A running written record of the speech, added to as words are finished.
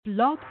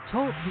Blog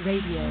Talk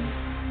Radio.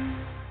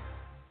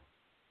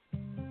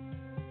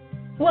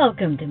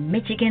 Welcome to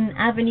Michigan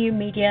Avenue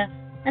Media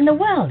and the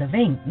World of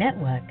Ink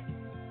Network.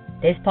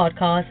 This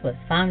podcast was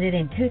founded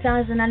in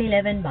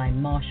 2011 by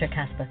Marsha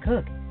Casper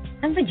Cook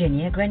and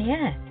Virginia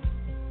Grenier.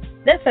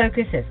 Their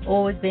focus has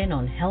always been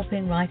on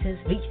helping writers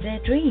reach their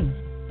dreams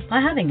by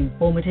having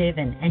informative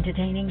and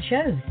entertaining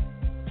shows.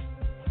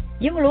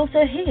 You will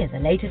also hear the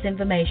latest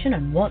information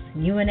on what's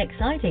new and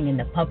exciting in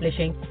the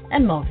publishing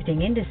and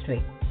marketing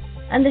industry.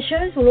 And the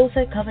shows will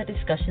also cover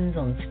discussions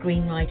on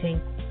screenwriting,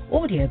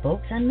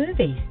 audiobooks, and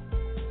movies.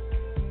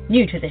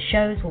 New to the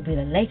shows will be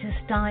the latest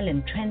style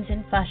and trends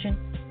in fashion,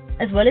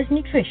 as well as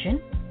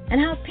nutrition, and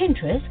how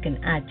Pinterest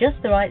can add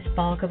just the right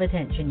spark of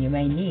attention you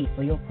may need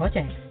for your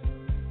projects.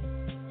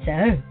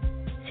 So,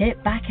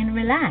 sit back and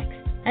relax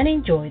and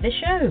enjoy the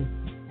show.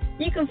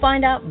 You can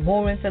find out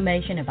more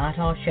information about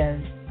our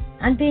shows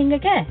and being a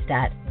guest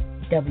at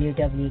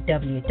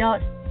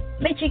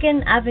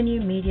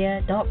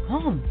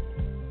www.michiganavenuemedia.com.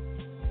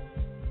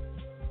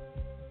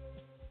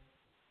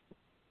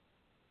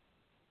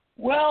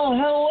 Well,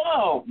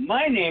 hello.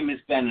 My name is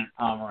Bennet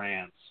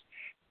Pomerantz,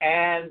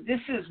 and this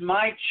is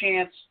my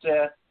chance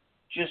to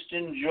just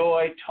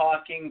enjoy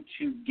talking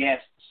to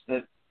guests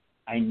that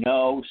I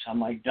know,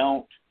 some I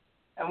don't,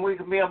 and we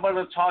can be able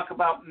to talk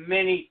about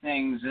many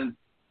things, and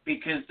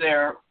because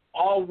they're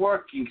all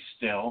working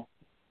still.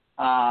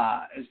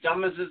 As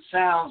dumb as it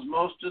sounds,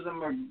 most of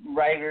them are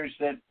writers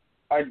that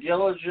are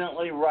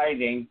diligently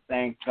writing,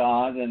 thank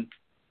God, and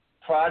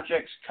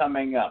projects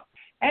coming up.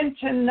 And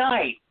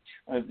tonight,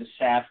 or this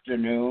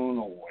afternoon,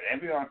 or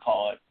whatever you want to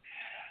call it,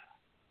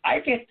 I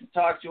get to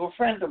talk to a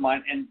friend of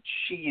mine, and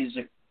she is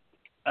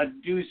a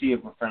doozy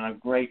of a friend, a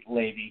great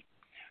lady.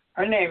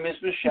 Her name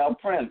is Michel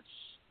Prince.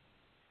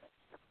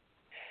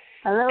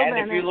 Hello, and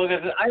Bennet. if you look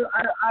at it,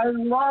 I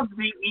love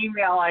the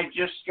email I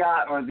just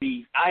got, or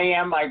the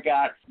IM I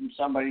got from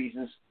somebody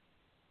who says,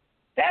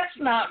 that's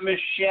not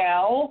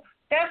Michelle.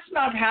 That's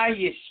not how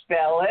you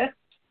spell it.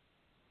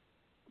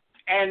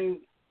 And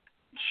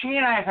she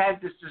and I have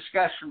had this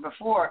discussion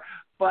before,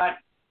 but,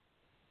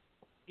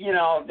 you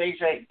know, they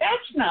say,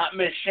 that's not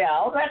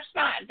Michelle. That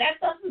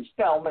doesn't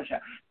spell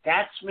Michelle.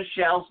 That's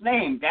Michelle's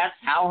name. That's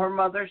how her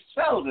mother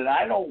spelled it.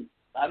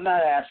 I'm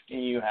not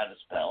asking you how to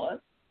spell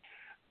it,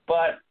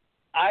 but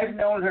I've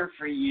known her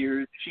for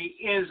years. She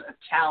is a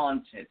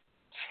talented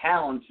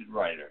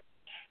writer.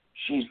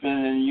 She's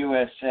been in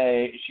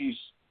USA. She's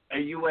a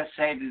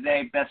USA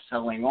Today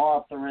Bestselling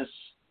authoress.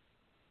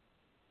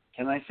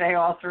 Can I say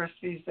authoress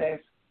these days?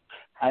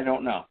 I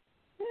don't know.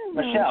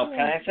 Michelle,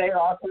 can I say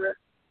authoress?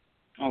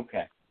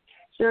 Okay.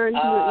 Sure,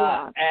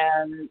 yeah.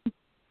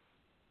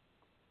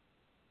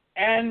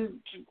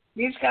 And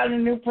he's got a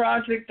new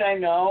project, I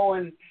know,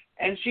 and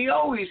she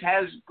always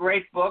has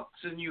great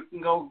books, and you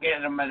can go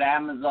get them at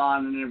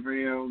Amazon and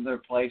every other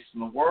place in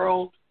the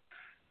world.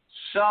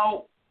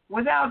 So,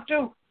 without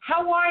ado,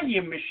 how are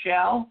you,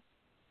 Michelle?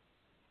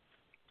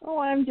 Oh,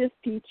 I'm just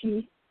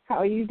peachy. How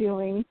are you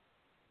doing?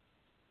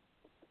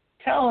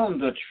 Tell them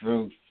the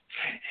truth.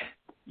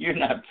 You're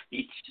not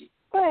peachy.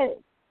 But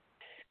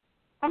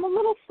I'm a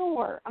little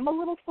sore,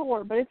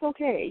 but it's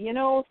okay. You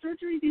know,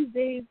 surgery these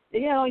days,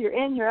 you know, you're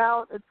in, you're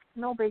out. It's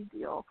no big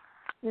deal.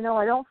 You know,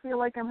 I don't feel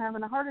like I'm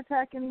having a heart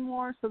attack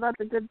anymore, so that's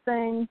a good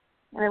thing.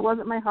 And it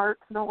wasn't my heart,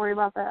 so don't worry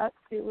about that.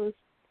 It was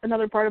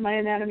another part of my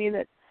anatomy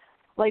that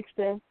likes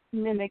to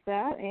mimic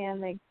that,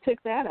 and they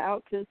took that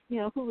out because, you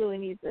know, who really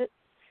needs it?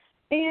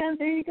 And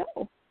there you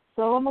go.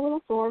 So I'm a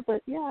little sore,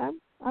 but, yeah,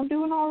 I'm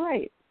doing all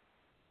right.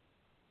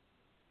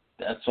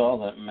 That's all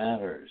that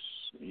matters,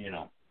 you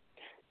know.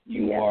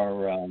 You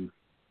are an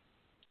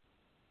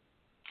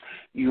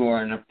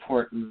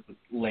important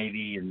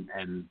lady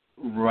and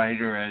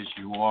writer as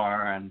you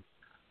are, and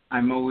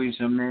I'm always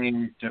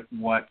amazed at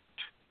what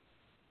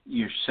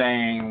you're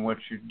saying, what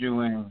you're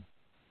doing.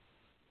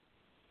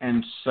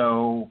 And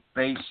so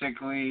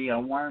basically I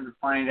wanted to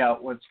find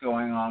out what's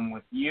going on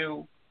with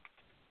you.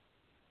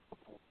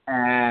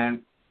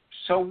 And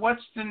so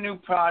what's the new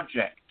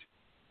project?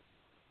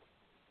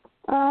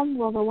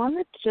 Well, the one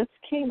that just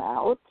came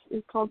out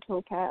is called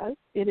Topaz.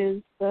 It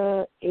is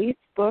the 8th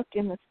book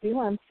in the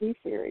Steel MC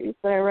series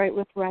that I write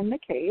with Ren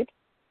McCabe.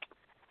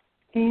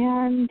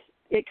 And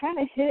it kind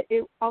of hit,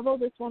 although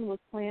this one was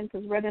planned,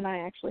 because Red and I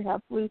actually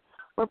we're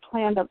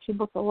planned up to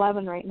book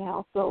 11 right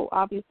now. So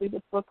obviously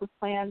this book was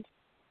planned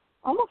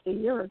almost a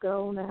year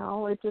ago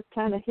now. It just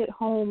kind of hit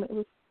home.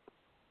 It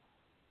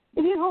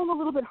hit home a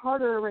little bit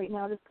harder right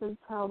now just because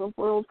how the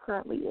world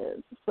currently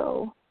is.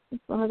 So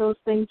it's one of those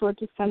things where it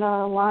just kind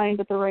of aligned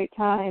at the right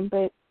time,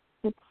 but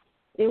it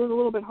was a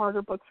little bit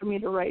harder book for me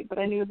to write, but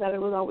I knew that it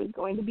was always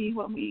going to be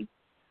when we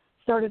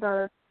started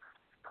our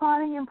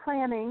plotting and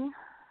planning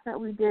that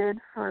we did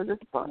for this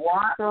book.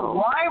 Why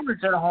was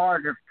it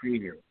harder for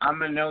you?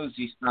 I'm a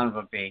nosy son of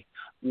a bee.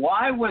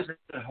 Why was it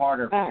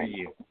harder for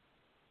you?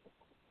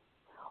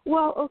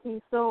 Well,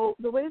 okay, so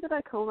the way that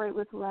I co-write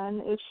with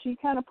Ren is she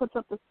kind of puts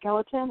up the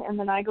skeleton, and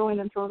then I go in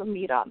and throw the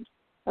meat on.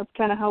 That's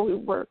kind of how we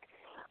work.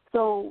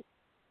 So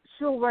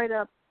she'll write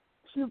up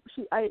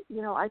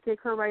I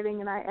take her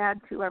writing and I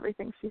add to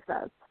everything she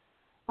says,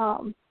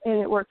 and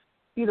it works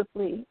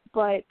beautifully.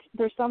 But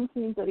there's some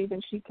scenes that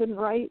even she couldn't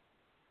write,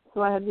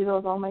 so I had to do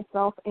those all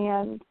myself.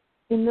 And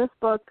in this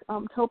book,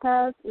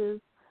 Topaz is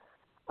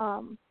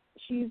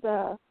she's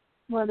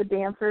one of the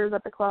dancers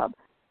at the club,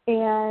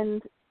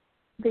 and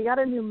they got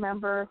a new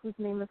member whose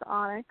name is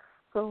Onyx.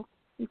 So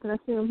you can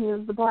assume he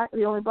was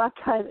the only black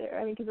guy there.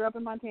 I mean, because they're up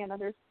in Montana.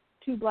 There's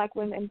 2 black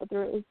women, but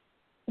there is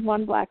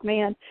 1 black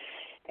man.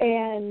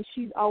 And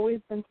she's always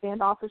been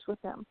standoffish with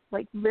him,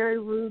 like very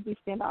rudely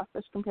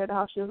standoffish compared to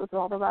how she was with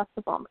all the rest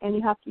of them. And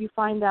you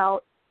find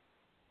out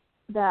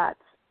that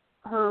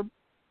her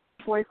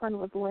boyfriend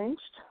was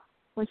lynched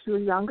when she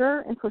was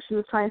younger, and so she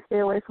was trying to stay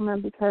away from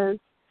him because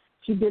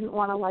she didn't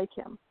want to like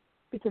him,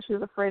 because she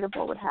was afraid of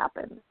what would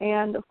happen.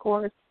 And, of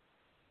course,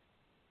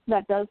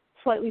 that does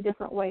slightly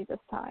different way this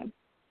time.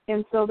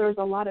 And so there's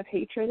a lot of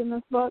hatred in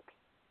this book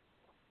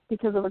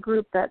because of a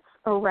group that's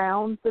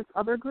around this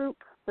other group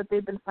that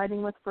they've been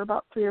fighting with for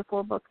about 3 or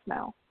 4 books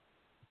now.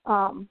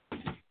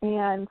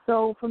 And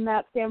so from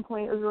that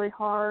standpoint, it was really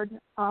hard.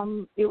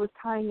 It was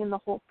tying in the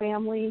whole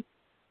family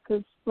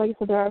because, like I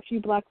said, there are a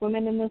few black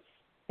women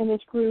in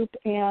this group,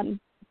 and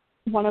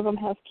one of them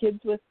has kids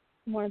with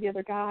one of the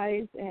other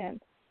guys,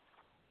 and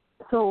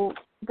so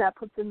that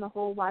puts in the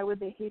whole why would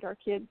they hate our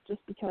kids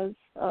just because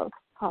of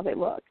how they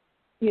look,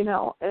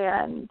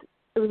 and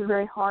it was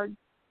very hard.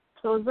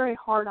 So it was very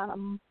hard on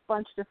a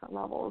bunch of different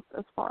levels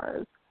as far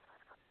as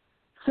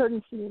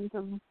certain scenes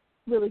of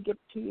really get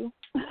to you.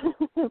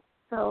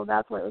 So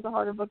that's why it was a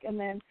harder book. And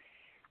then,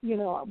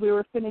 we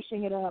were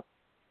finishing it up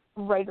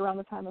right around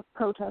the time of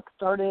protest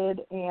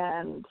started,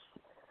 and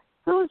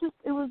so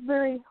it was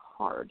very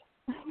hard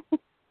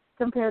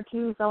compared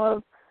to some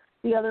of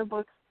the other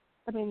books.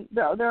 I mean,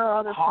 there are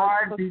other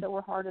books that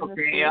were hard in this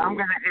series. Okay, I'm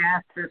going to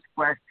ask this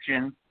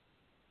question,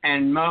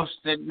 and most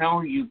that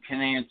know you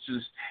can answer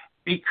this.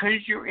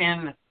 Because you're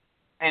in,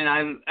 and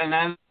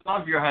I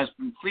love your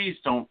husband, please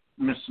don't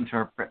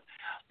misinterpret.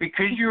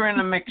 Because you're in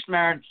a mixed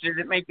marriage, did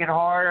it make it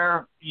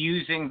harder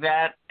using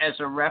that as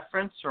a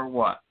reference, or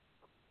what?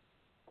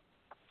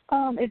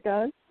 It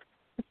does.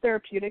 It's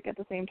therapeutic at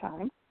the same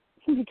time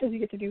because you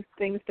get to do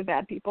things to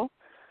bad people.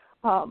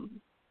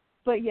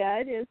 But yeah,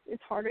 it is.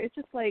 It's harder. It's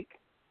just like,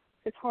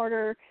 it's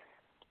harder,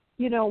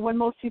 when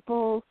most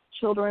people's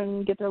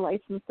children get their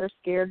license, they're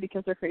scared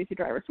because they're crazy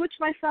drivers, which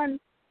my son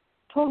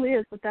totally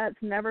is, but that's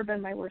never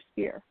been my worst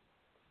fear.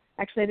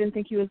 Actually, I didn't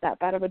think he was that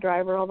bad of a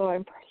driver, although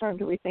I'm starting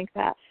to rethink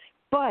that.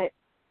 But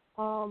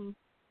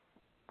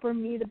for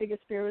me, the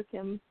biggest fear was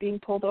him being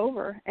pulled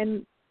over.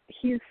 And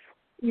he's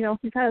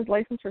had his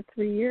license for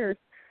 3 years,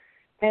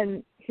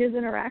 and his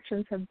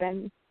interactions have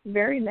been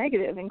very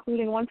negative,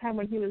 including one time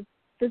when he was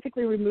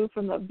physically removed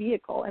from the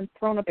vehicle and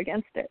thrown up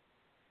against it.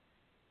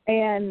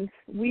 And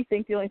we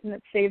think the only thing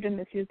that saved him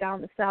is he was down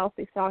in the South.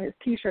 They saw his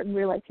T-shirt and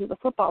realized he was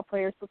a football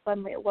player, so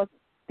suddenly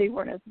they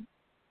weren't as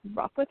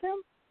rough with him.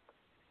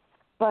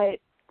 But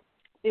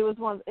it was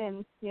one,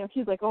 and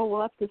he's like, oh,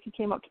 well, that's because he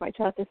came up to my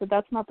chest. I said,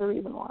 that's not the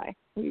reason why.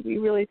 We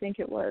really think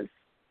it was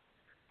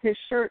his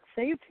shirt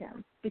saved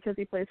him because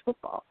he plays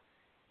football,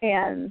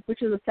 and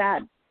which is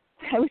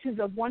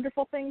a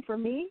wonderful thing for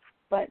me,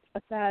 but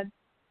a sad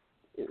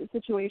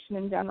situation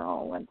in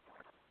general. And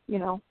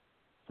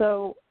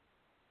so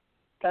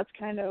that's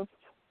kind of,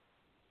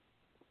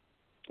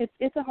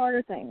 it's a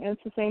harder thing. And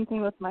it's the same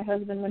thing with my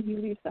husband when he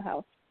leaves the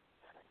house.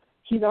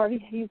 He's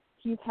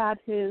had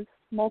his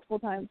multiple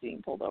times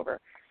being pulled over.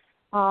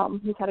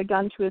 He's had a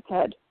gun to his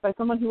head by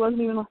someone who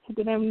didn't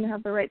even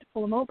have the right to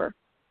pull him over.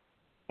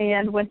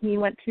 And when he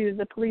went to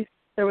the police,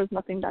 there was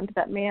nothing done to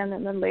that man.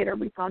 And then later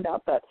we found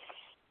out that,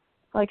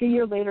 like a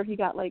year later, he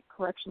got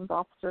corrections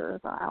officer,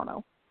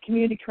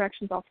 community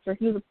corrections officer.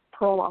 He was a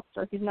parole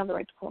officer. He didn't have the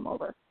right to pull him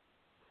over.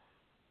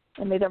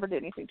 And they never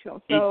did anything to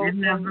him. So he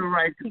didn't have the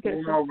right to pull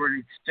him over,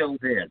 and he still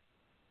did.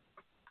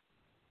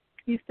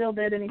 He still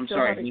did, and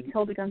he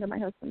held a gun to my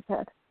husband's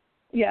head.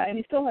 Yeah, and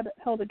he still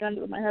held a gun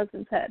to my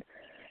husband's head.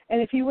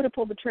 And if he would have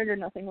pulled the trigger,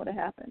 nothing would have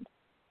happened.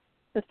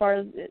 As far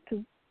as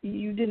because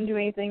you didn't do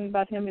anything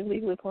about him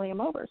illegally pulling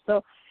him over.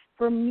 So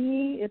for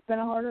me, it's been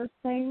a harder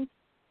thing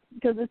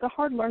because it's a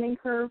hard learning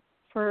curve.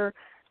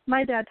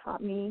 My dad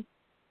taught me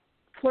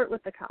flirt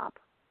with the cop,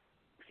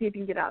 see if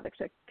you can get out of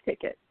the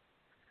ticket.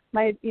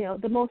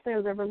 The most I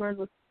was ever learned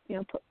was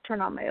turn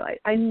on my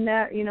light.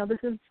 This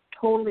is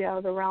totally out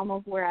of the realm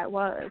of where I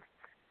was.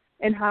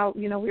 And how,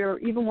 we were,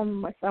 even when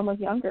my son was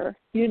younger,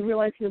 he didn't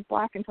realize he was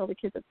black until the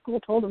kids at school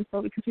told him so,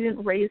 because we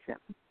didn't raise him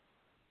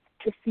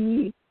to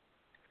see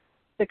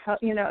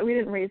we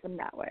didn't raise him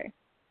that way.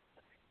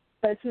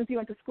 But as soon as he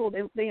went to school,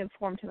 they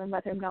informed him and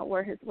let him know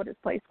what his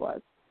place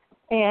was.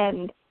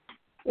 And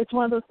it's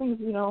one of those things,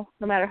 no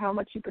matter how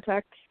much you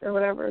protect or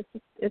whatever,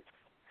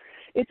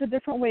 it's a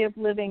different way of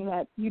living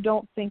that you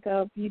don't think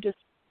of. You just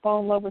fall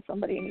in love with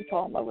somebody and you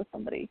fall in love with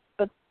somebody.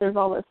 But there's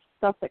all this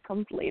stuff that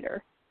comes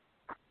later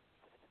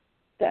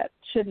that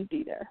shouldn't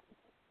be there.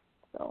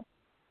 So,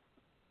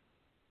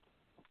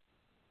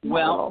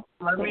 well,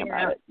 let me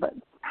ask,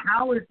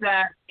 how has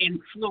that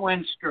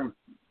influenced or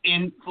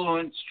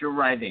influenced your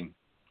writing?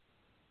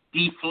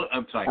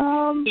 Influenced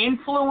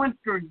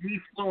or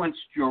defluenced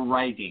your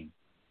writing?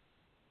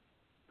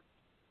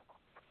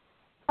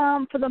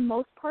 For the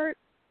most part,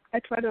 I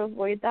try to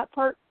avoid that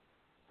part.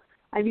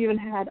 I've even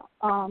had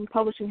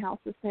publishing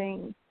houses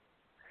saying,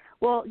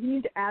 well, you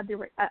need to add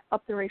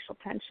up the racial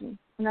tension.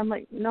 And I'm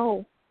like,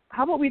 no,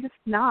 how about we just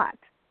not?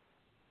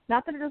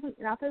 Not that it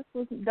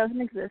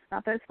doesn't exist,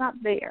 not that it's not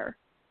there,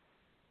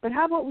 but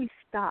how about we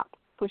stop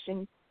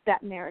pushing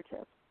that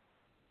narrative?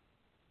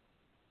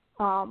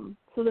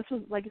 So this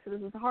was, like I said,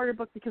 this was a harder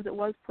book because it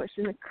was pushed.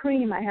 In The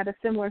Cream, I had a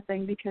similar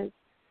thing because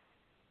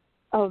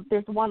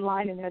there's one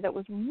line in there that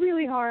was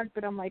really hard,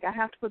 but I'm like, I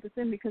have to put this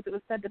in because it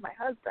was said to my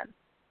husband.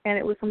 And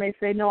it was somebody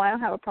say, no, I don't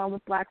have a problem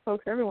with black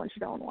folks. Everyone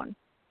should own one.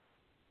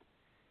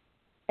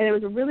 And it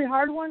was a really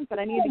hard one, but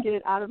I needed to get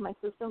it out of my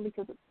system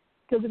because it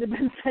had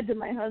been said to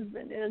my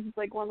husband. And it's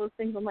like one of those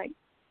things I'm like,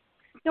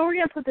 no, we're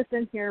going to put this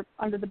in here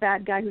under the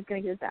bad guy who's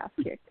going to get his ass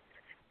kicked.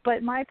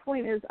 But my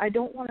point is I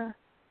don't want to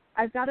 –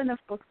 I've got enough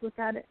books with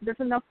that. There's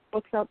enough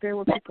books out there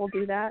where people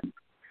do that.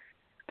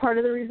 Part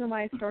of the reason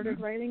why I started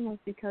writing was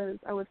because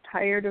I was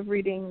tired of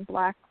reading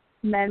black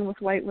men with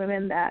white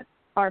women that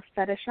are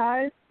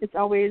fetishized. It's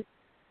always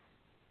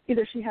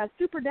either she has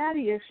super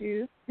daddy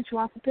issues and she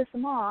wants to piss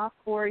him off,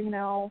 or, you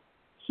know,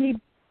 he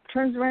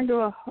turns her into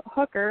a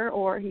hooker,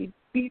 or he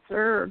beats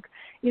her, or,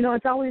 you know,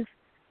 it's always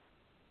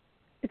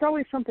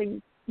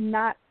something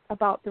not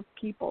about the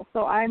people.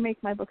 So I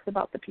make my books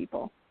about the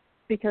people,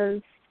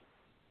 because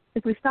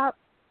if we stop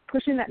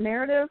pushing that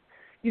narrative,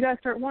 you got to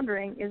start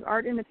wondering, is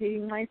art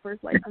imitating life or is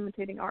life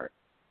imitating art?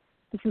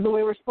 This is the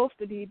way we're supposed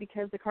to be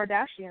because the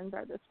Kardashians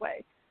are this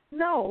way.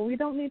 No, we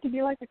don't need to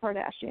be like the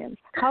Kardashians.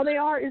 How they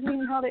are isn't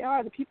even how they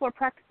are. The people are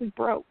practically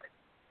broke.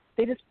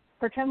 They just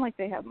pretend like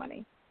they have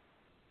money.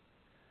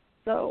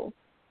 So.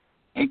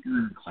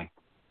 Exactly.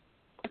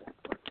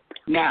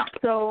 Now.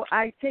 So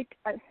I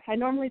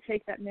normally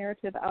take that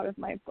narrative out of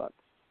my books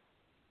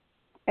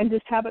and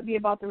just have it be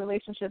about the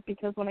relationship,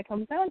 because when it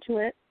comes down to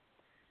it,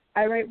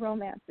 I write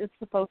romance. It's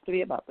supposed to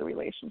be about the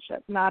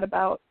relationship, not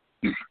about.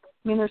 I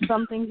mean, there's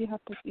some things you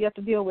have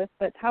to deal with,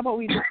 but how about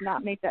we just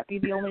not make that be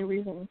the only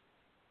reason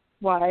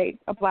why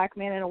a black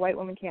man and a white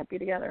woman can't be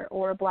together,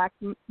 or a black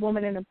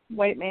woman and a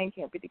white man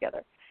can't be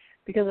together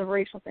because of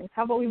racial things?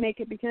 How about we make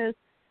it because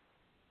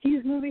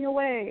he's moving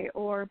away,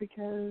 or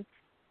because,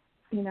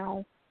 you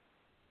know,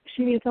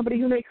 she needs somebody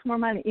who makes more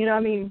money? You know,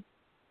 I mean,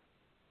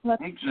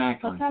 let's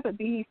have it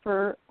be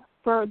for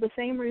the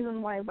same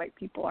reason why white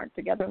people aren't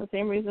together, and the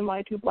same reason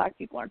why two black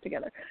people aren't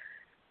together.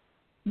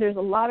 There's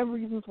a lot of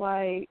reasons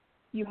why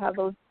you have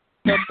those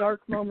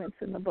dark moments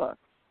in the book.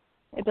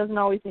 It doesn't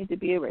always need to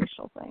be a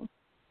racial thing.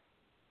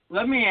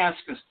 Let me ask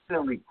a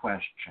silly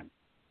question.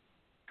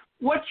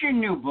 What's your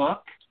new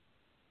book?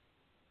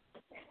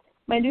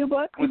 My new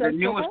book? Or the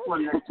newest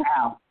one that's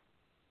out?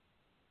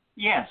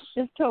 Yes.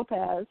 It's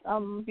Topaz.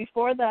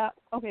 Before that,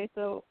 okay,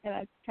 so, and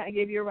I kind of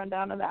gave you a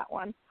rundown of that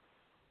one.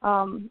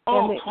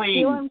 Please.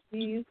 Steel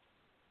MCs.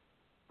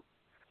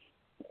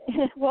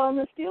 Well, and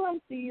the Steel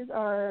MCs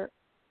are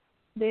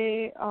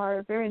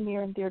very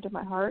near and dear to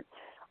my heart.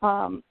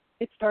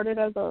 It started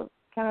as a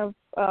kind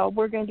of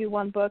we're going to do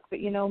one book, but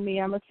you know me,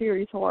 I'm a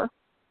series whore.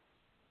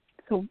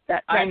 So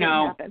that I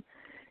know. Happen.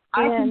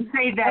 I can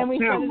say that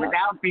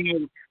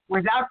too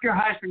without your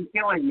husband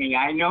killing me.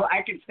 I know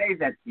I can say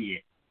that to you.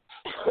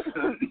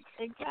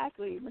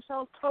 Exactly.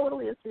 Michelle's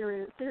totally a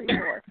series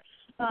whore.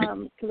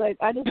 Because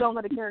I just don't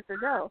let a character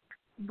go.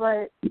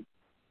 But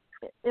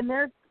in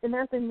their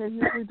thing, they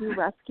usually do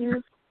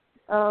rescues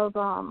of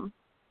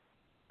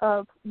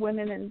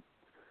women and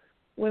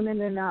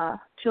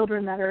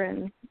children that are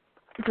in.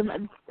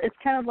 It's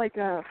kind of like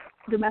a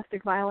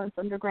domestic violence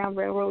Underground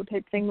Railroad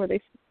type thing where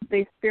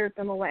they spirit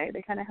them away.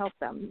 They kind of help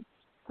them.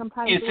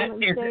 Sometimes is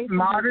it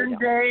modern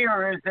day,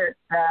 or is it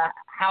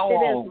how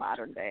old? It is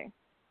modern day.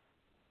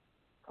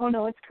 Oh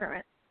no, it's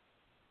current.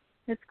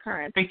 It's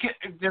current. Because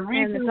the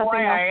reason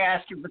why I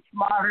ask if it's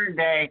modern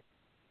day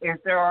is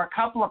there are a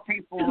couple of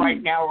people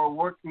right now who are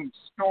working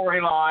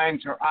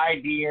storylines or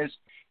ideas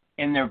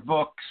in their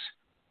books,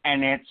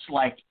 and it's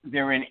like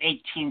they're in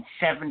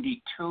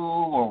 1872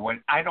 or what.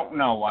 I don't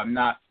know. I'm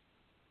not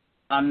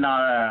an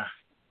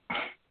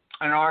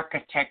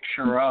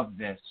architecture of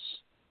this.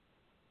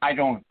 I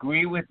don't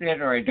agree with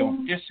it, or I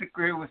don't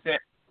disagree with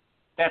it.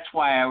 That's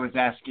why I was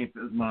asking if it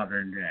was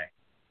modern day.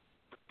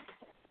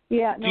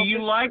 Yeah. Do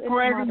you like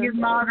writing in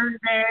modern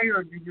day,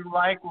 or do you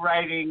like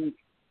writing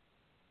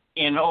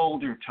in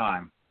older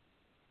time?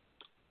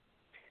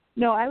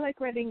 No, I like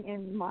writing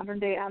in modern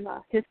day. I'm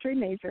a history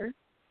major,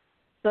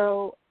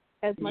 so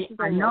as much as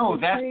I know,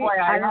 history, that's why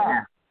I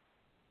asked.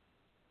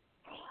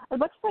 As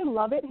much as I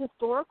love it,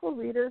 historical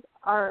readers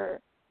are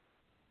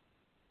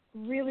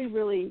really,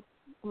 really,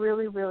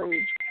 really,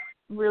 really,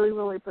 really,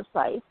 really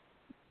precise,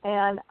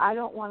 and I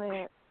don't want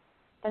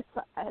to.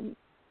 And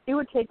it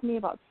would take me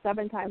about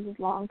 7 times as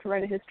long to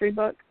write a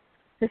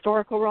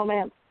historical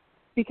romance,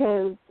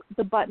 because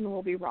the button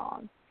will be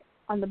wrong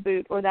on the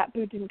boot, or that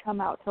boot didn't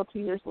come out till 2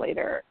 years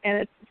later, and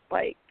it's just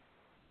like,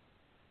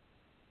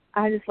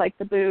 I just like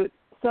the boot.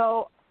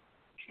 So,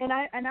 and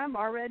I'm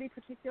already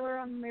particular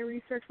on my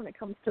research when it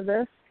comes to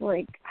this.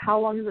 Like, how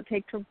long does it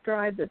take to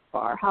drive this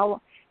far?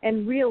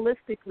 And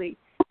realistically,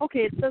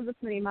 okay, it says this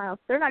many miles.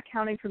 They're not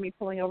counting for me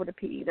pulling over to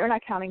pee. They're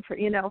not counting for,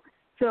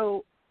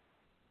 so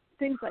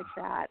things like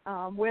that.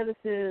 Where this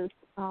is,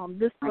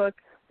 this book,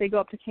 they go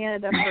up to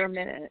Canada for a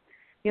minute.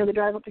 They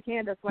drive up to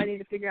Canada, so I need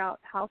to figure out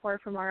how far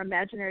from our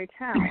imaginary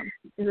town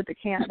is it to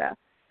Canada.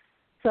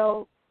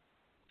 So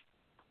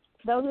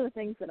those are the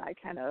things that I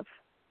kind of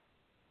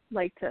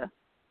like to,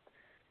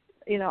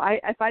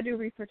 if I do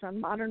research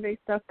on modern-day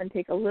stuff and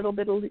take a little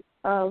bit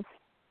of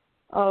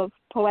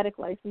poetic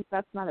license,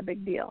 that's not a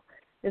big deal.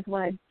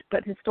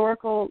 But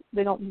historical,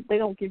 they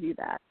don't give you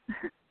that.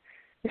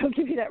 They don't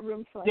give you that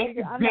room. So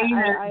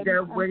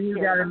Dana, when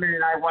you got a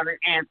minute, I want to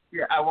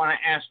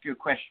ask you a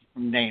question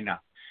from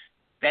Dana.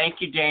 Thank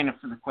you, Dana,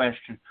 for the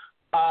question.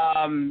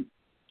 Wanted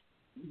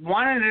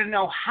to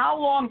know, how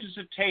long does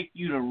it take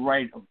you to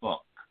write a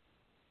book,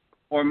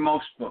 or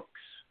most books?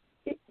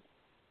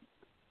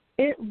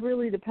 It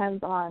really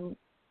depends on,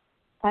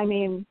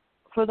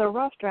 for the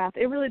rough draft,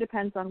 it really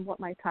depends on what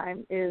my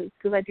time is,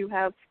 because I do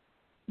have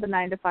the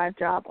 9-to-5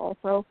 job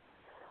also.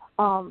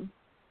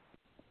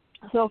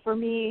 So for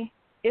me,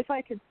 if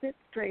I could sit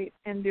straight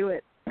and do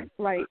it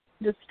right,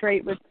 just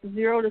straight with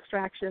zero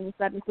distractions,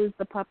 that includes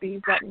the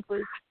puppies, that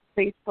includes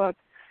Facebook,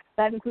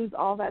 that includes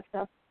all that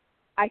stuff,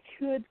 I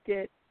could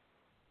get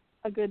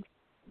a good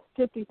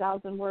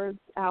 50,000 words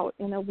out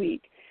in a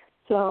week.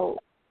 So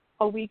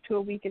a week to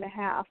a week and a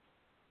half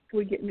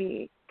would get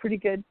me pretty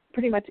good,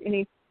 pretty much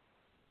any,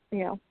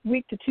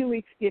 week to 2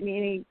 weeks get me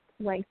any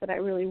length that I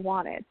really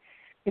wanted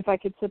if I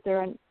could sit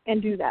there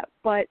and do that.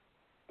 But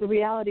the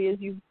reality is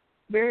you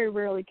very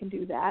rarely can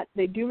do that.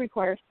 They do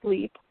require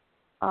sleep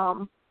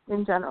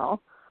in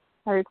general.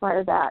 I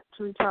require that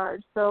to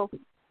recharge. So,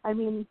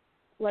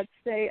 let's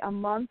say a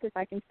month if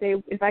I can stay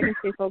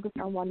focused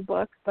on one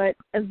book. But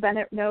as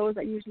Bennet knows,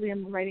 I usually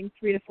am writing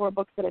 3 to 4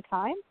 books at a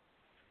time,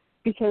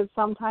 because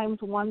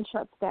sometimes one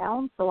shuts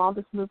down, so I'll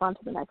just move on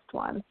to the next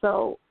one.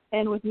 So,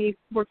 and with me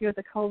working with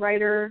a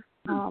co-writer,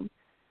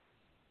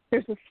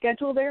 there's a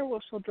schedule there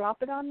where she'll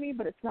drop it on me,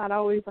 but it's not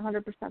always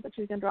 100% that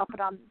she's going to drop it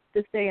on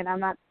this day, and I'm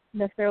not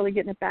necessarily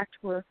getting it back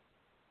to her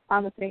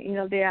on the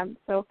same, day.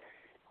 So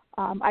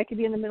I could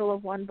be in the middle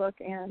of one book,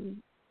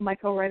 and my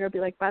co-writer will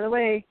be like, by the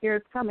way, here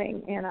it's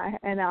coming, and I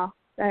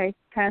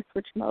kind of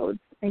switch modes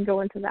and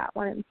go into that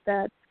one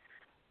instead.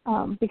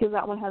 Because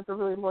that one has a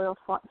really loyal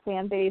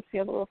fan base. We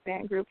have a little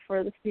fan group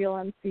for the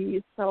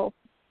CLMCs, so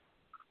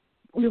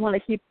we want to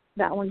keep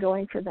that one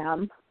going for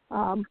them.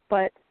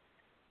 But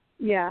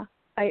yeah,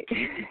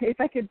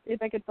 if I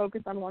could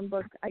focus on one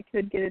book, I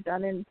could get it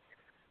done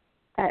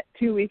at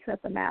 2 weeks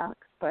at the max.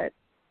 But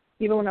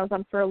even when I was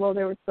on furlough,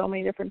 there were so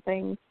many different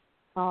things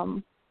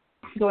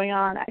going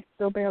on. I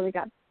still barely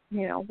got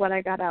what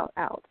I got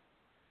out.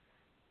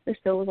 There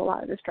still was a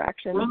lot of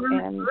distraction,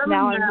 and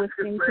now I'm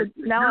listening to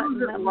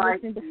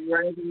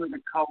writing with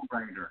a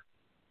co-writer.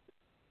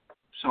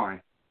 Sorry.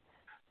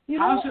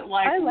 How's it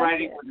like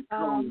writing with a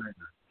co-writer?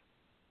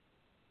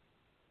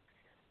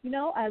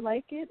 I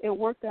like it. It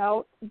worked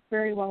out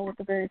very well with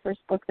the very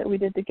first book that we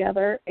did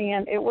together,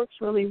 and it works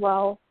really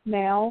well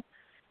now.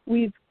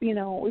 We've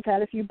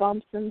had a few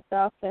bumps and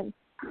stuff, and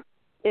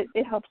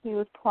it helps me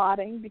with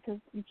plotting, because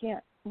you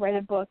can't write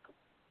a book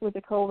with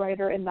a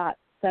co-writer and not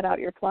set out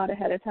your plot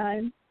ahead of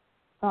time.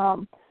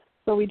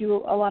 So we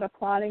do a lot of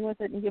plotting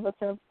with it and give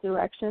ourselves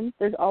directions.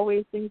 There's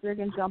always things that are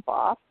going to jump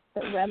off,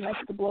 that Ren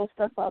likes to blow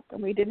stuff up,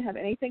 and we didn't have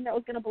anything that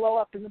was going to blow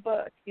up in the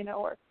book,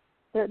 or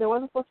there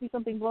wasn't supposed to be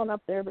something blown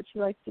up there, but she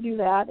likes to do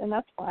that, and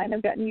that's fine.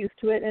 I've gotten used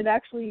to it, and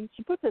actually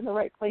she puts it in the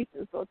right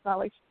places, so it's not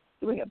like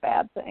she's doing a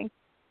bad thing.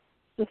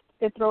 Just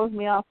it throws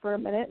me off for a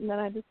minute, and then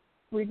I just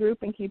regroup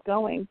and keep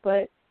going.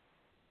 But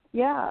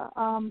yeah,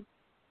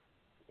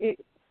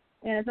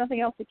 and if nothing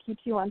else, it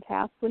keeps you on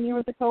task when you're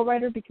with a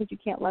co-writer, because you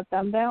can't let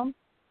them down.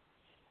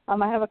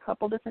 I have a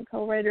couple different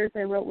co-writers.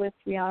 I wrote with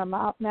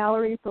Brianna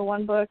Mallory for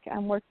one book.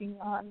 I'm working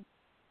on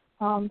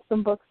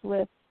some books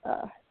with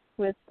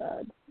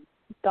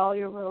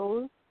Dahlia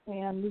Rose,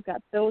 and we've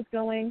got those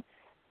going.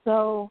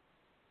 So,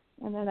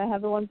 and then I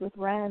have the ones with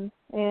Ren.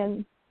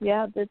 And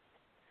yeah,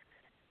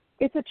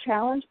 it's a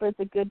challenge, but it's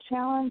a good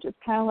challenge. It's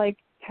kind of like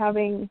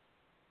having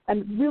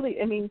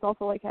it's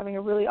also like having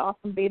a really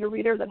awesome beta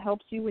reader that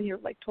helps you when you're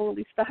like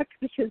totally stuck,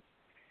 because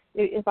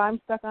if I'm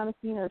stuck on a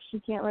scene, or if she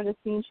can't write a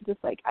scene, she's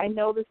just like, I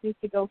know this needs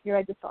to go here,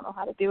 I just don't know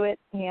how to do it.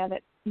 And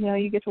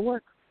you get to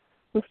work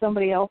with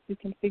somebody else who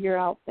can figure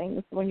out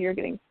things when you're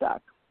getting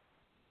stuck.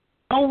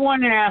 No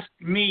one asked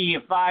me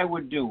if I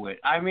would do it.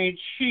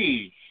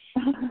 Geez.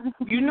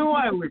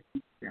 I would.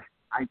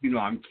 I'm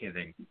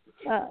kidding.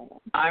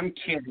 I'm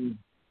kidding.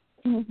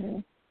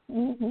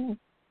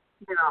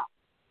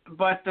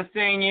 But the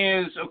thing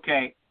is,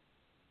 okay,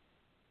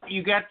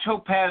 you got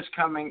Topaz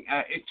coming.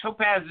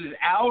 Topaz is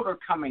out or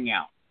coming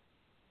out?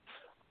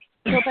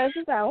 Topaz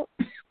is out.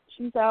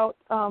 She's out.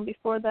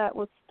 Before that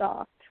was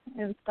Stalked,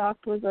 and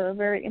Stalked was a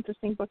very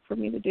interesting book for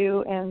me to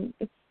do, and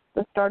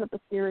the start of the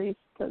series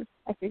because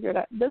I figured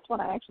this one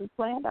I actually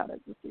planned out as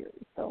a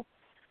series. So,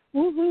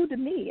 woo-hoo to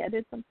me. I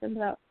did something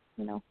that,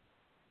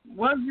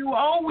 Well, you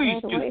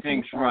always do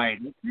things right.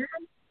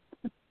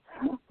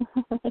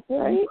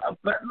 Right?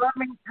 But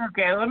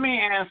let me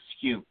ask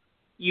you.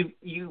 You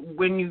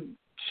when you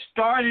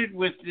started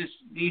with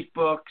these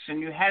books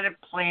and you had it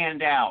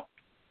planned out,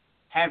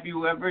 have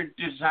you ever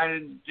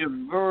decided to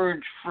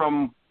diverge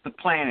from the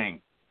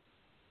planning?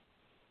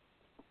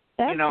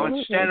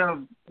 Absolutely.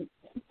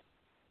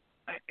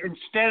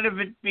 Instead of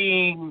it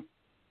being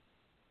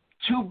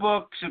 2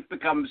 books, it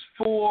becomes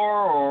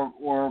 4,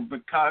 or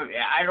because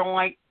I don't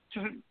like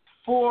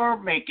 4,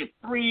 make it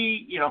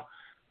 3.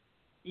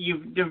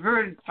 You've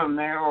diverted from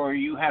there, or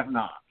you have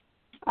not.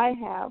 I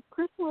have.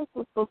 Chrysalis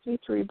was supposed to be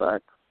 3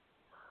 books,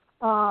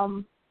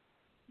 and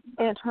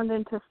it turned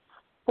into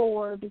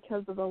 4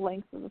 because of the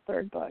length of the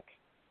 3rd book,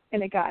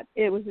 and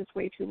it was just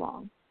way too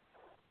long.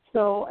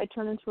 So I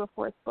turned into a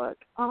 4th book,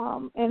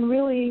 and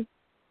really,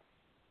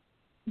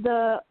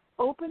 the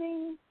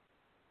opening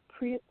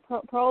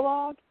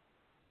prologue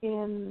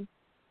in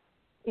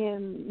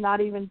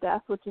Not Even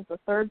Death, which is the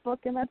 3rd book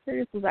in that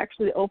series, was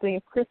actually the opening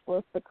of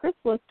Chrysalis. But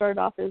Chrysalis started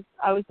off as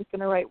I was just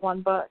going to write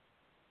 1 book.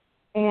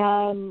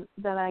 And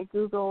then I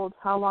Googled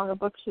how long a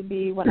book should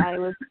be when I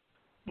was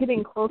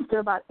getting close to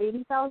about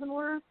 80,000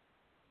 words.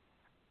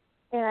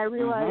 And I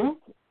realized,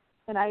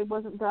 and I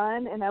wasn't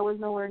done, and I was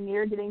nowhere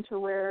near getting to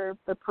where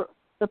the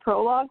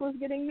prologue was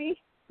getting me.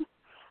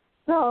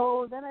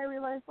 So then I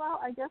realized, well,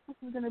 I guess this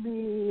is going to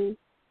be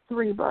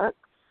 3 books,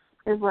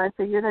 is what I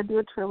figured. I'd do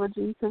a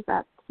trilogy, because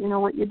that's,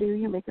 what you do.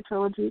 You make a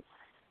trilogy.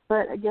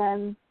 But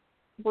again,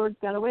 words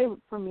got away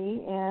from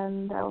me,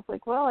 and I was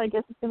like, well, I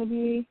guess it's going to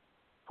be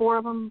 4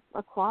 of them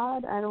a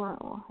quad. I don't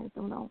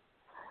know.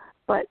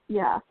 But,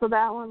 yeah, so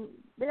that one,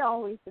 they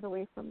always get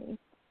away from me.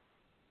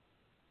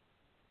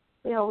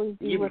 They always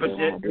do what they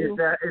want to do.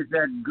 Is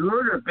that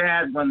good or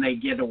bad when they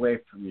get away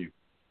from you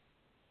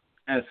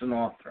as an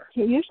author?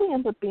 It usually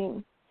ends up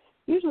being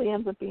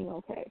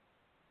okay.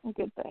 A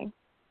good thing.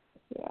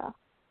 Yeah.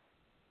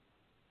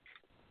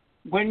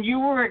 When you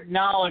were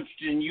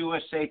acknowledged in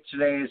USA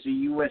Today as a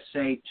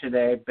USA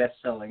Today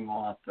bestselling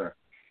author,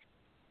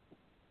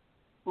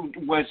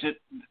 was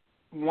it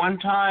 1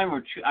 time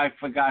or 2? I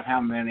forgot how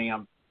many.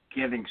 I'm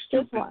getting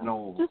stupid and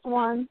old. Just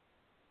one.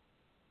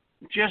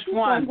 Just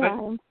one. But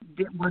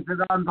was it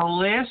on the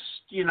list?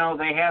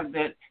 They have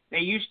that. They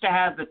used to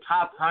have the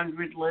top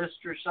 100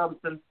 list or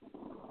something.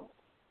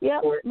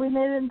 Yep, we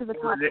made it into the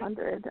top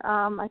 100.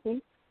 I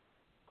think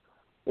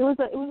it was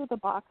with a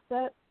box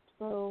set,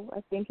 so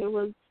I think it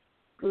was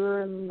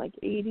in like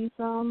 80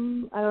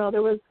 some. I don't know.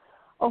 There was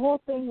a whole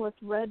thing with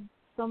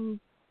some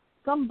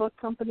book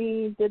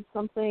company did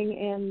something,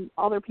 and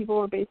other people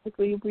were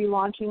basically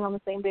relaunching on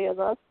the same day as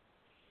us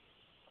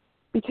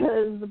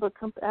because the book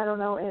company. I don't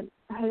know,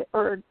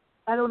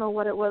 I don't know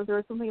what it was. There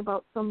was something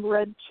about some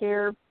red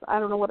chair. I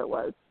don't know what it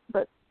was,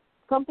 but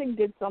something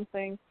did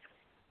something.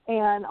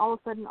 And all of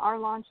a sudden, our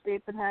launch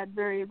date that had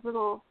very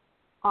little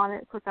on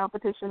it for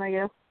competition, I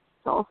guess,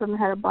 all of a sudden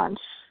had a bunch.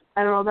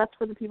 I don't know. That's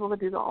for the people that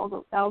do all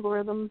the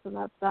algorithms, and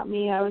that's not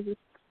me. I was just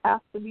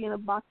asked to be in a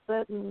box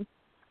set, and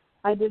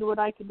I did what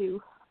I could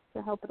do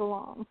to help it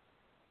along.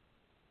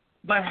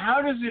 But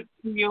how does it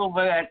feel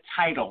with that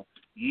title,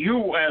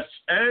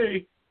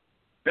 USA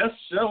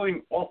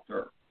Bestselling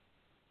Author?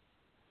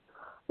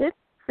 It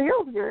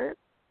feels good.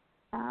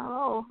 I don't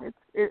know.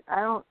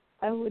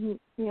 I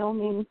wouldn't,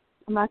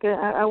 I'm not gonna.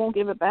 I won't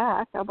give it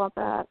back. How about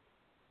that?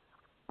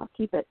 I'll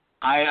keep it.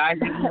 I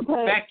didn't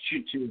expect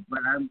you to, but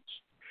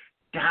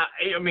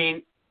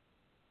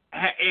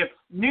if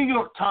New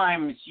York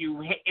Times,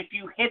 if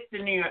you hit the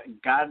New York,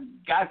 God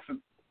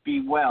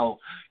be well,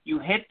 you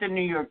hit the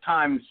New York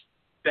Times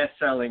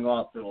best-selling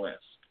author list,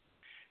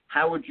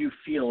 how would you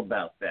feel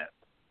about that?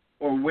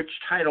 Or which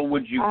title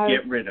would you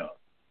get rid of?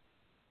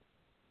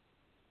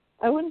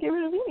 I wouldn't get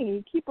rid of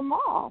any. Keep them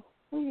all.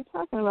 What are you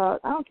talking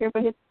about? I don't care if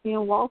I hit,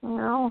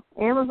 Amazon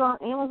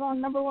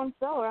 #1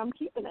 seller. I'm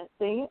keeping it.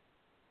 Dang it.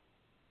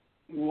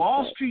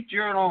 Wall Street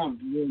Journal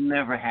will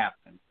never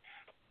happen.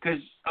 Because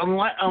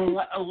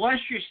unless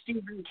you're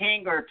Stephen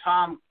King or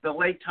the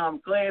late Tom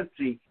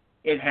Clancy,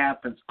 it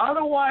happens.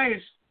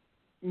 Otherwise,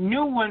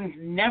 new ones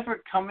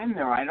never come in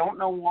there. I don't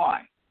know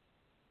why.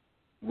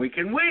 We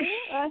can wish.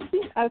 I've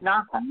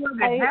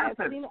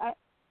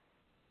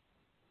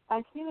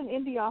seen an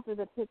indie author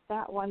that hit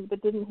that one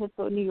but didn't hit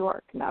the New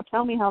York. Now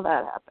tell me how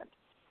that happened.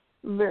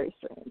 Very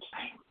strange.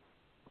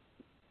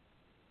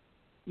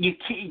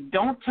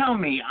 Don't tell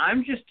me.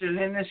 I'm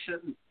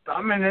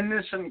an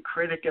innocent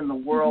critic in the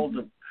world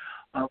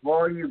of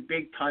all you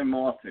big time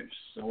authors,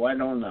 so I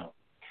don't know.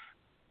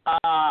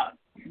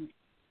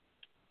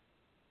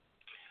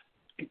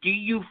 Do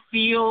you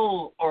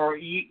feel, or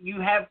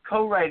you have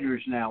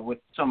co-writers now with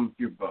some of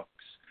your books?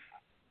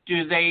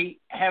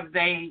 Have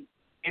they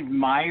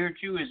admired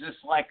you? Is this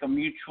like a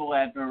mutual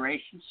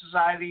admiration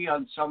society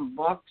on some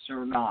books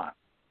or not?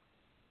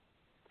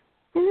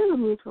 It is a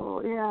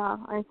mutual, yeah,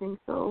 I think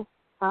so.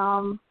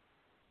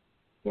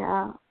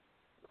 Yeah,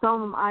 some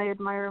of them I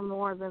admire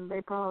more than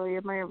they probably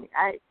admire me.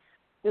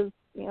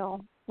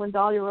 When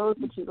Dahlia Rose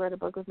said she'd write a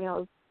book with me, I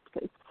was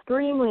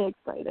extremely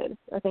excited.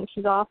 I think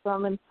she's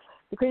awesome. And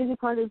the crazy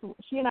part is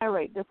she and I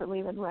write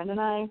differently than Ren and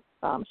I.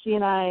 She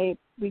and I,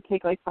 we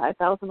take like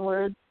 5,000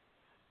 words,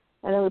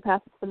 and then we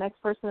pass it to the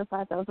next person, and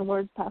 5,000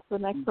 words pass to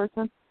the next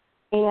person.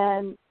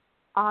 And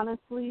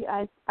honestly,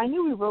 I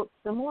knew we wrote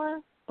similar,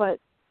 but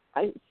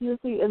I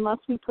seriously, unless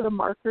we put a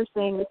marker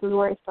saying this is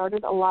where I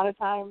started, a lot of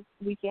times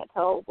we can't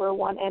tell where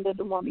one ended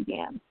and one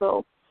began.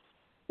 So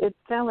it's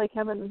kind of like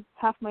having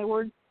half my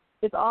words.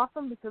 It's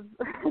awesome because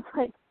it's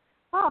like,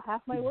 oh,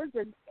 half my words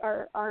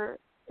are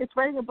it's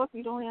writing a book.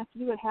 You only have to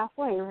do it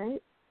halfway,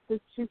 right?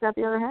 Because she's got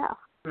the other half.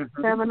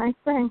 Mm-hmm. Have a nice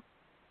thing.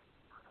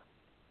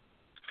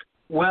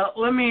 Well,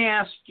 let me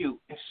ask you,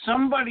 if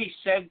somebody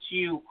said to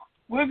you,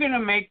 we're going to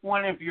make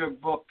one of your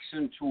books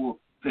into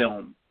a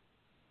film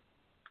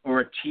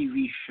or a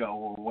TV show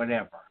or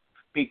whatever,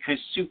 because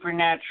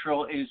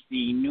supernatural is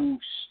the new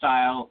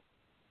style,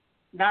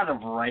 not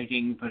of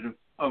writing, but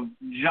of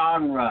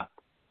genre,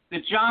 the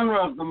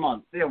genre of the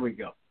month. There we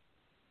go.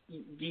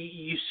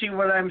 You see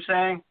what I'm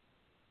saying?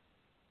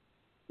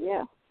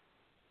 Yeah.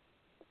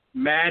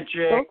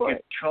 Magic and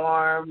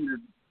charm,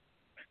 and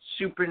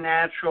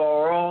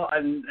supernatural,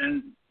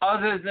 and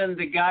other than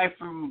the guy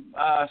from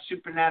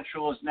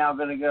Supernatural is now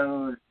going to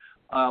go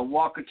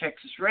Walker,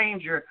 Texas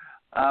Ranger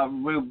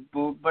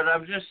reboot, but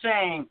I'm just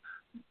saying,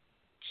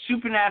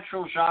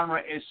 supernatural genre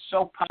is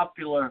so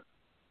popular.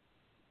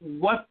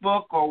 What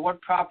book or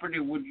what property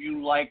would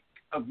you like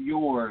of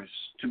yours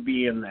to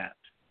be in that?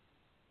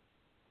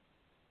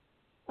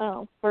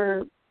 Oh,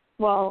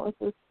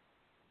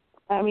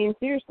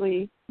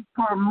 seriously.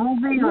 For a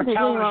movie or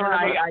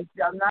television,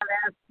 I'm not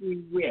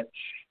asking which,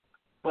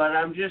 but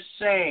I'm just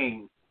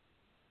saying,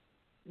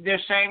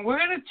 they're saying, we're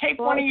going to take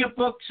one of your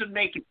books and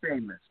make it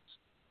famous.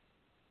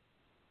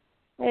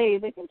 Hey,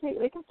 they can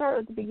start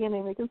at the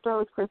beginning. They can start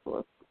with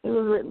Chrysalis. It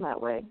was written that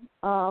way.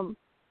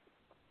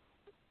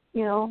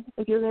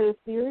 If you're going to do a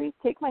series,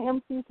 take my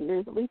MC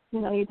series. At least,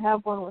 you'd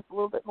have one with a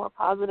little bit more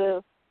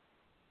positive,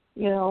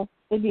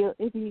 it'd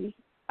be,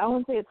 I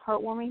wouldn't say it's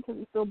heartwarming because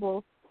we still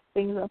blow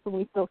things up and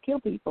we still kill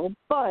people,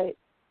 but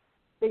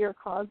bigger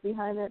cause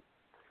behind it.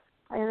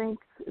 I think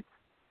it's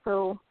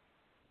so,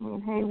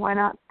 hey, why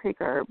not take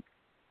our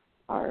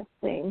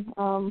thing?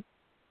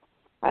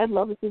 I'd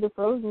love to see the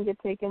Frozen get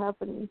taken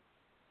up, and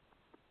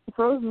the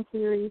Frozen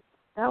series,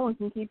 that one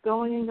can keep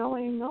going and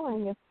going and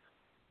going if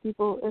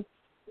people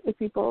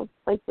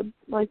like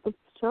the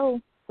show.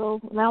 So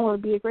that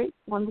would be a great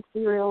one to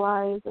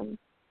serialize and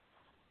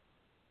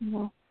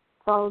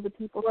follow the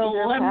people through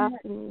their past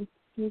and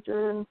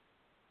future. And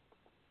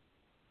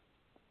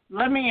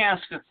let me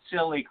ask a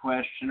silly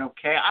question,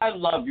 okay? I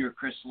love your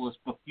Chrysalis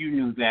book. You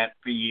knew that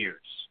for years.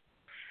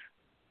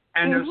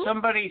 And if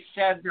somebody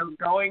said they're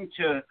going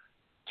to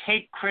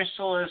take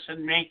Chrysalis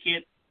and make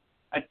it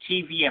a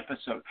TV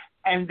episode,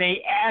 and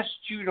they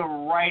asked you to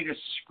write a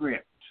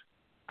script,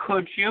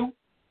 could you?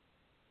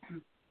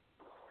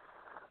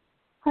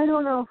 I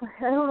don't know.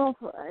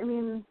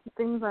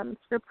 Things on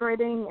script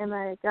writing, and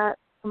I got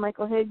a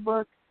Michael Haig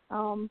book,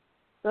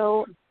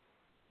 so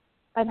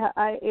I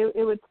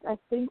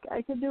think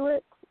I could do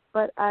it,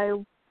 but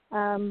I'm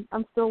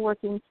still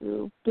working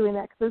through doing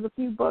that because there's a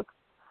few books.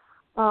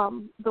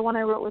 The one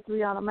I wrote with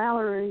Rihanna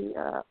Mallory,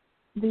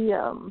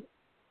 the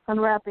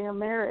Unwrapping a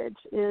Marriage,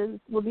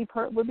 would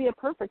be a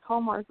perfect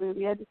Hallmark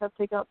movie. I just have to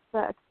take out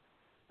sex,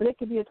 but it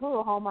could be a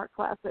total Hallmark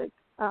classic.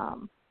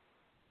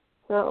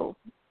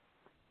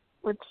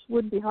 Which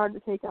would be hard to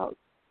take out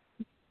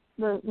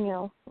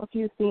a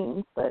few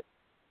scenes, but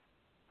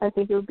I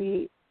think it would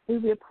be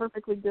a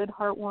perfectly good,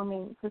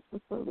 heartwarming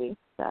Christmas movie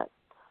that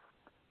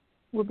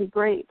would be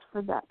great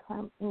for that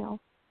time,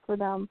 for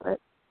them. But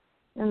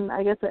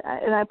I guess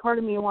part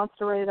of me wants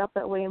to write it up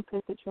that way and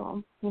pitch it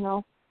to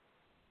them,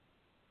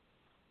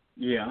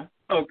 Yeah.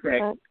 Okay.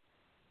 But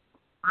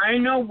I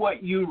know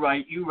what you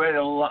write. You write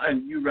a lot,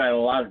 and you write a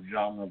lot of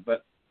genre,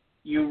 but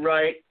you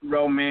write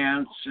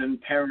romance and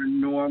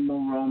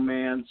paranormal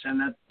romance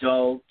and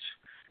adult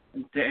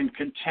and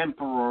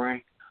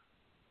contemporary.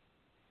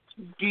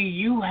 Do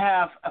you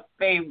have a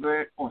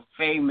favorite or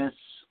famous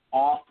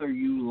author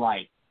you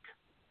like?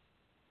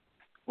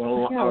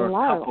 Well, or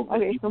a couple that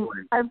you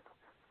like?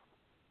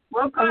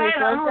 Well, go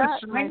ahead. I'm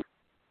listening.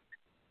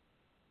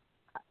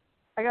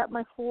 I got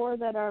my four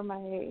that are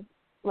my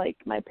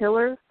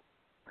pillars,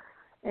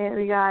 and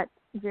we got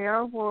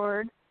J.R.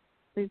 Ward,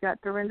 we've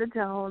got Dorinda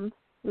Jones,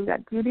 we've got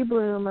Judy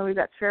Blume, and we've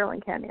got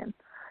Sherilyn Kenyon.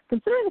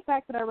 Considering the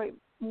fact that I write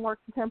more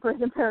contemporary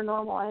than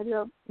paranormal,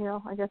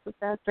 I guess it's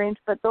kind of strange,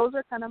 but those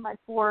are kind of my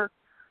four.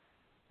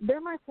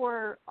 They're my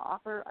four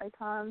author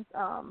icons.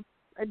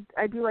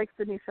 I do like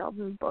Sidney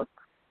Sheldon's books,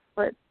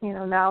 but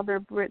now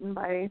they're written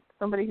by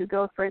somebody who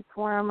ghostwrites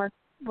for him or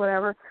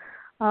whatever,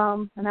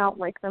 and I don't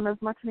like them as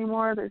much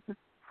anymore. There's just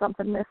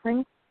something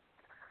missing.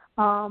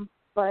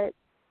 But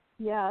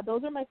yeah,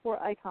 those are my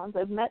four icons.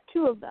 I've met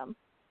two of them,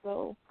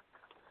 so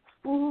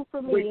woo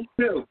for me. Which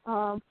two?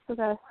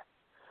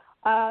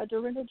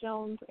 Dorinda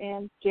Jones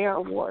and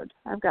J.R. Ward.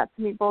 I've got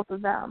to meet both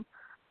of them.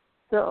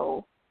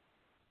 So,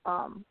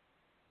 Dorinda's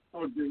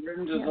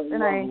a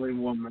lovely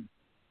woman.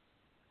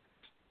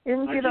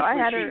 Didn't see though I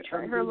had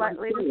her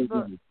latest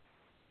book.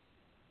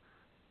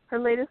 Her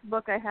latest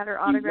book, I had her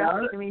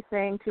autograph to me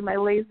saying to my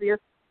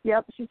laziest.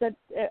 Yep, she said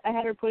I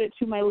had her put it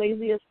to my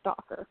laziest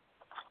stalker.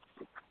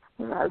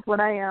 And that's what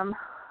I am.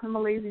 I'm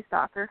a lazy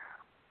stalker.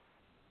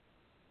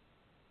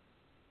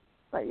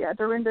 But yeah,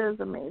 Dorinda is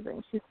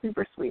amazing. She's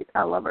super sweet.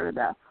 I love her to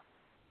death.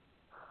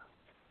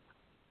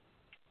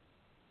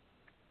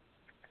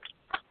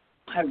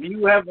 Have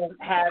you ever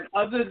had,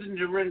 other than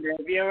Dorinda,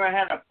 have you ever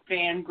had a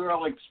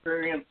fangirl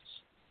experience?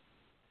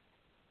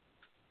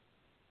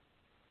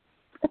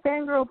 A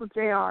fangirl with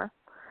JR.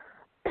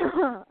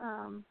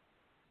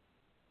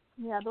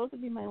 Yeah, those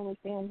would be my only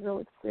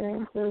fangirl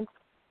experiences,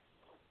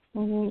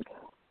 I think.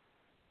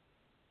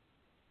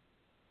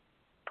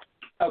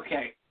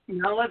 Okay,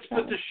 now let's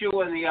put the shoe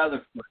on the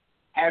other foot.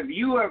 Have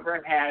you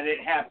ever had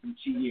it happen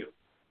to you?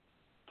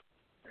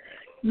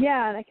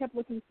 Yeah, and I kept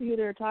looking to see who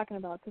they were talking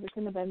about because it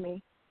couldn't have been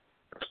me.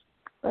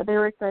 But they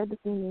were excited to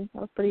see me.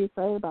 I was pretty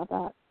excited about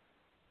that.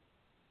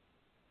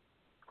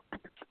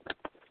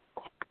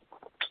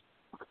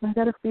 I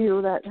got a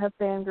few that have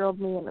fangirled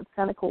me, and it's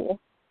kind of cool.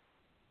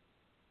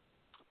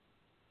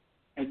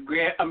 And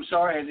I'm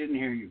sorry, I didn't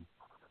hear you.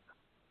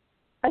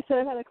 I said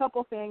I've had a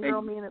couple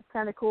fangirl me, and it's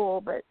kind of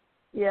cool. But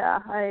yeah,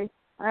 I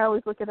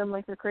always look at them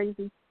like they're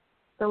crazy.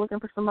 They're looking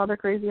for some other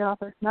crazy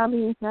author. Not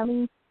me, not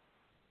me.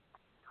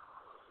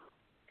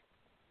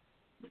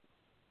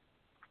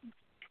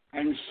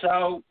 And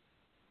so,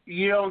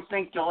 you don't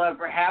think it'll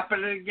ever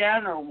happen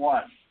again, or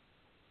what?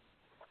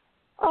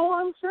 Oh,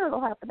 I'm sure it'll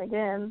happen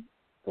again.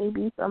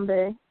 Maybe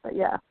someday. But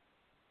yeah.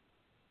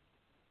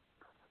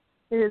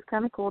 It is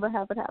kind of cool to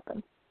have it happen.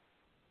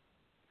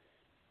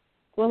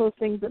 It's one of those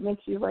things that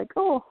makes you like,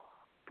 oh,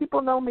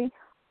 people know me.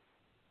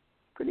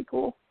 Pretty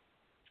cool.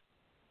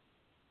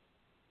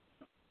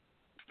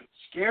 It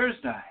scares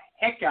the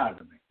heck out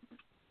of me.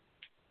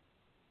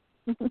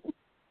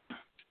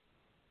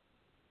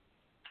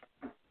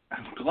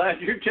 I'm glad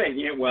you're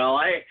taking it well.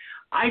 I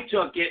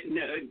took it, and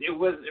it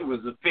was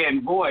a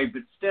fanboy,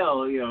 but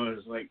still, it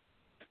was like,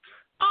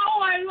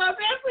 oh, I love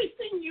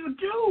everything you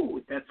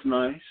do. That's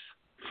nice.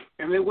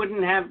 And they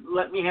wouldn't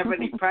let me have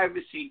any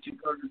privacy to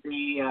go to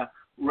the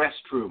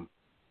restroom.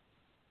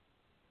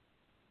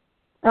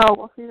 Oh,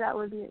 well, see, that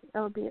would be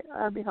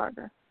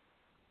harder.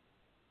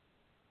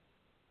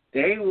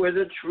 They were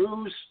the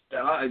true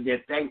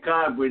thank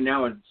God we're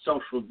now in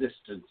social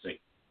distancing.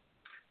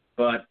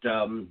 But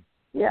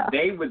yeah.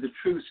 They were the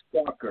true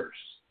stalkers.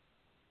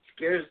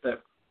 Scares them.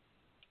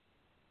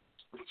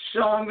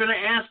 So I'm going to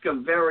ask a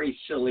very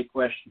silly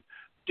question.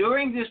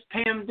 During this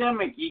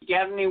pandemic, you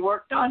got any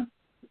work done?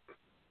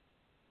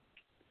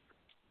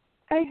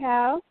 I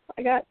have.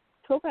 I got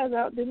Topaz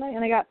out, didn't I?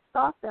 And I got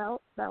Stalked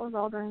out. That was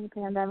all during the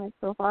pandemic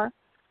so far.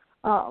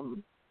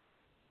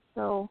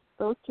 So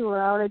those two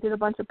are out. I did a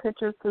bunch of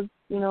pictures because,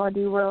 I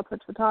do Royal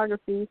Touch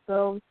photography.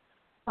 So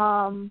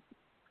Dahlia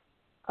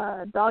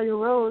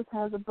Rose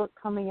has a book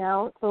coming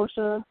out,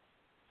 Sosha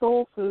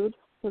Soul Food.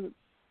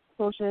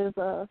 Sosha is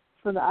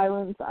for the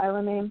island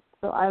name,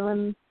 so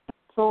Island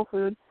Soul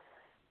Food.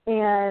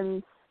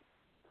 And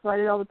so I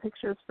did all the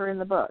pictures for in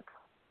the book.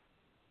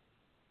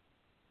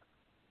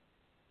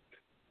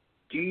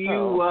 Do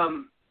you,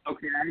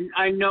 okay,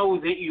 I know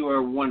that you are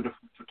a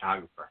wonderful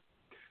photographer.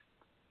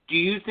 Do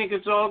you think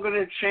it's all going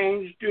to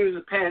change due to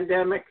the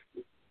pandemic?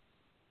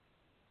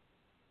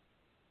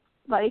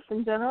 Life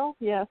in general?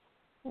 Yes.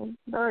 It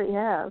already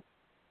has.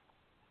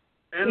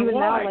 And even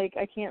why? now,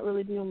 I can't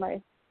really do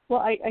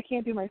I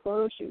can't do my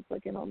photo shoots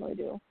like I normally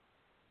do.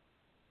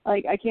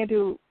 I can't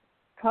do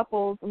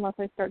couples unless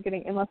I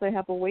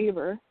have a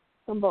waiver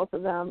from both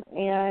of them.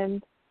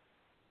 And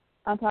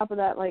on top of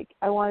that,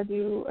 I want to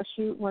do a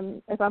shoot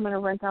if I'm going to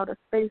rent out a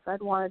space,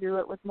 I'd want to do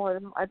it with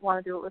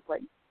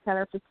 10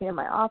 or 15 of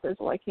my authors.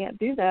 Well, I can't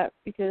do that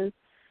because,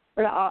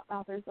 or not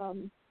authors,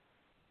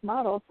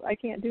 models. I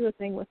can't do a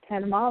thing with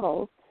 10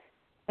 models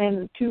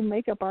and 2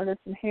 makeup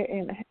artists and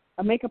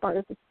a makeup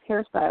artist, a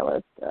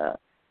hairstylist,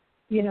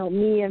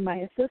 me and my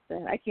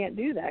assistant. I can't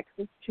do that because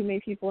it's too many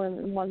people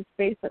in one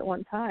space at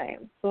one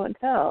time. So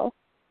until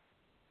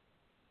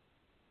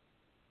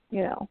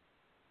it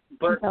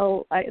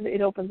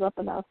opens up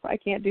enough, I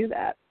can't do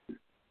that.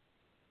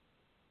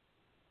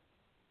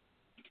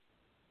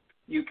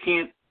 You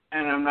can't,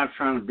 and I'm not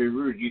trying to be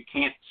rude, you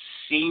can't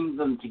seam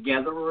them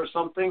together or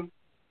something?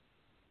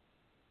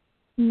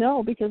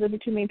 No, because there'd be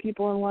too many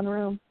people in one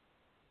room.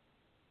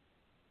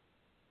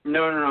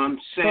 No, I'm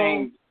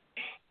saying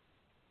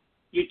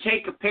you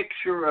take a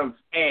picture of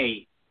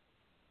A,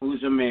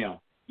 who's a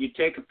male. You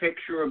take a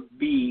picture of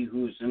B,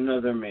 who's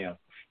another male.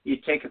 You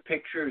take a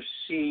picture of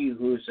C,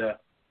 who's a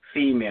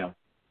female.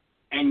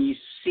 And you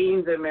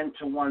seam them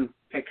into one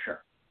picture,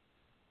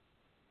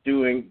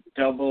 doing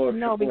double or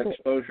triple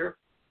exposure?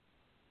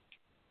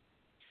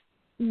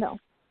 No.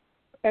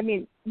 I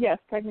mean, yes,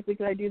 technically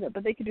could I do that,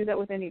 but they could do that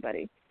with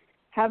anybody.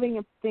 having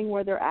a thing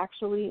where they're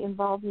actually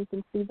involved and you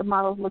can see the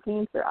models looking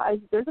into their eyes,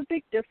 there's a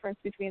big difference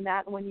between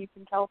that and when you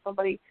can tell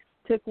somebody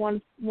took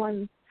one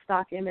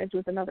stock image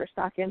with another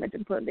stock image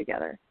and put them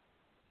together.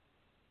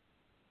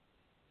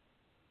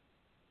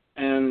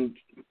 And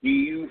do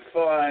you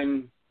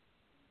find,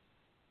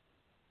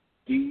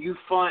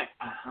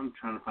 I'm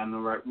trying to find the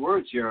right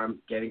words here, I'm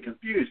getting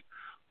confused.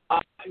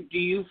 Do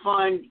you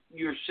find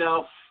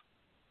yourself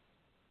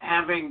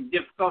having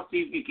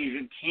difficulty because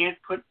you can't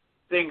put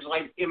things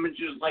like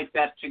images like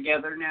that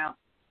together now?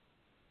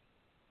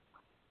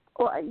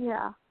 Well,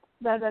 yeah,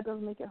 that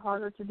does make it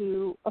harder to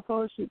do a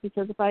photo shoot,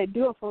 because if I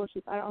do a photo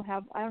shoot, I don't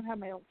have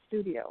my own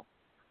studio.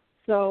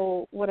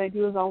 So what I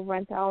do is I'll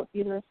rent out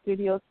either a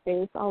studio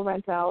space, I'll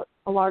rent out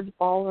a large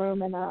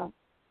ballroom and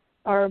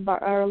or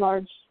a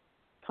large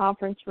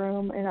conference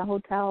room in a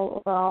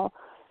hotel.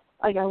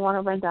 Like I want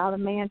to rent out a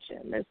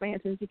mansion. There's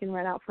mansions you can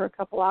rent out for a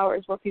couple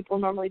hours where people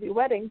normally do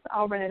weddings.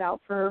 I'll rent it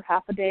out for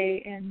half a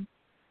day and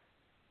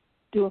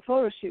do a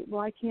photo shoot.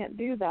 Well, I can't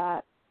do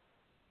that.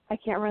 I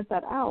can't rent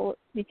that out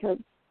because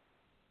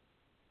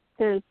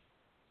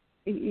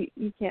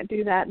you can't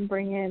do that and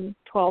bring in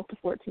 12 to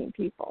 14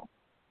 people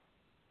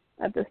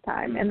at this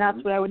time. And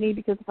that's what I would need,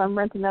 because if I'm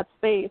renting that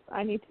space,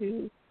 I need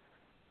to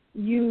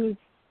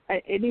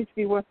it needs to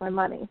be worth my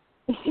money.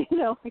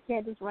 I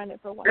can't just rent it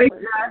for one person.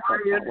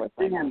 Exactly, I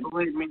understand.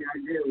 Believe me, I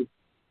do.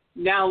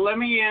 Now, let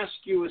me ask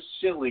you a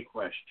silly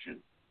question.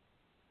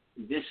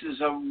 This is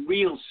a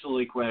real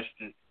silly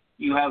question.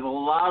 You have a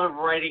lot of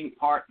writing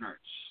partners.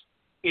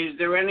 Is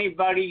there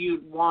anybody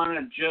you'd want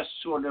to just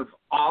sort of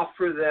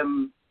offer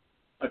them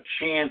a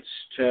chance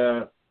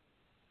to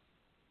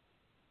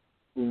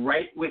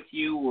write with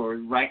you, or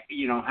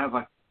have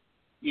a,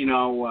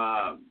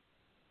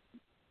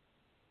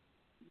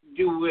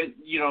 do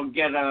it,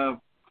 get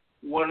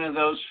one of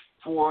those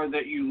 4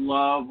 that you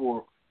love,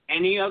 or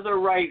any other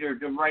writer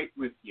to write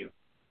with you?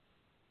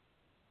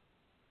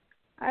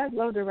 I'd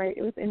love to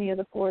write with any of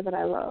the 4 that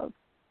I love,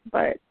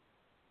 but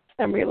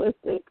I'm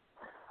realistic.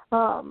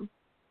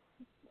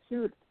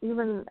 Shoot,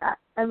 even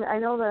I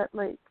know that,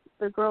 like,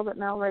 the girl that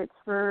now writes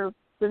for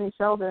Sidney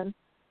Sheldon,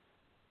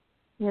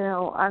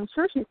 I'm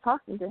sure she's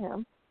talking to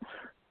him.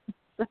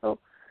 So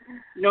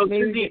no,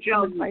 maybe Sidney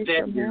Sheldon's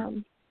dead now.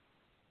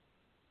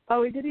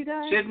 Oh, did he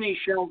die? Sidney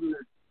Sheldon,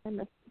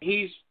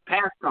 he's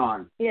passed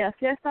on. Yeah,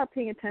 see, I stopped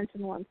paying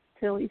attention once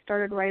till he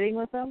started writing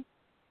with him.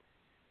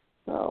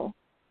 So,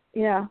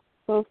 yeah.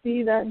 So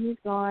see that he's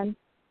gone.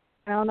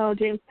 I don't know,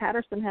 James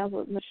Patterson has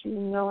a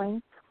machine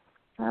going.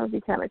 That would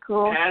be kind of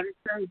cool.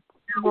 Patterson's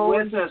still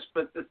with us,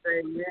 but the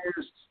thing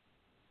is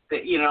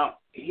that,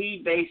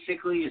 he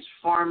basically is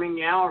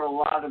farming out a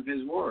lot of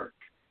his work.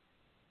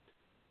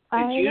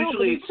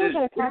 It says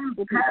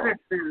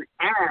Patterson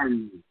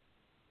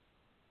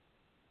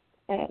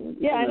and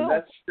yeah, I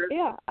know.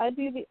 Yeah,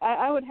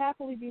 I would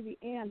happily be the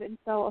and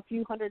sell a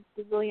few hundred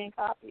gazillion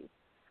copies.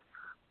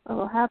 I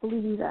will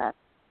happily do that.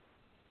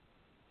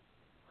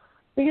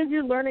 Because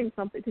you're learning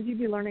something, because you'd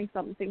be learning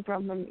something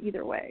from them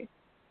either way.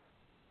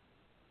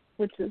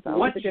 Which is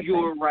always a good thing.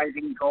 What's your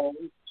writing goals?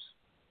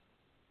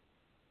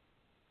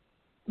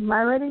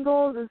 My writing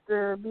goals is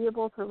to be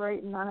able to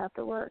write and not have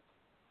to work.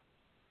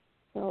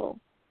 So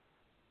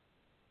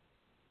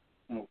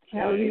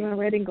that would be my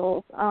writing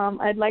goals.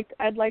 I'd like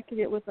to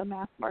get with a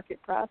mass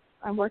market press.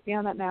 I'm working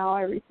on that now.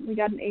 I recently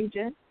got an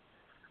agent,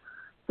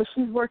 so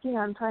she's working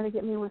on trying to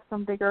get me with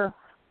some bigger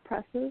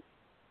presses.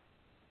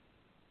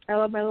 I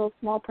love my little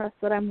small press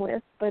that I'm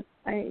with, but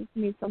I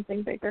need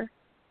something bigger.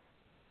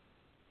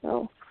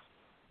 So.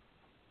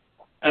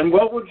 And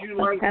what would you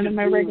like to do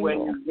when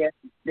you get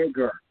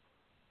bigger?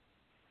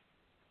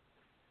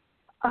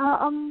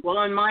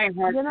 Well, in my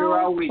heart, you're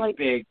always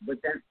big,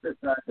 but that's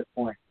beside the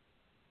point.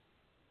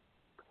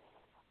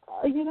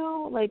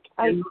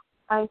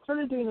 I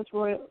started doing this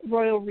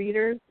Royal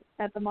Readers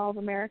at the Mall of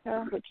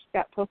America, which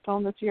got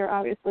postponed this year,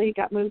 obviously. It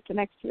got moved to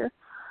next year.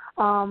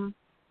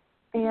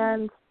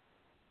 And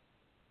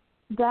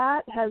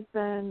that has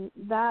been,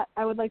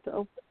 I would like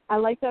to I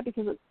like that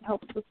because it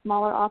helps the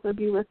smaller author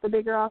be with the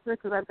bigger author,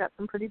 because I've got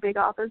some pretty big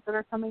authors that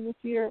are coming this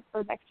year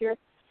or next year.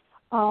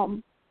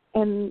 And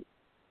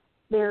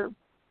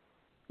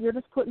you're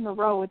just put in a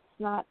row. It's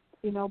not,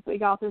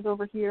 big authors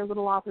over here,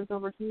 little authors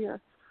over here.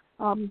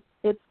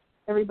 It's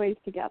everybody's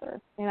together,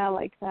 and I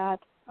like that,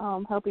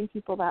 helping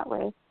people that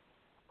way.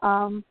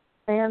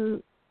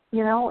 And,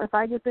 if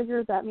I get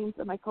bigger, that means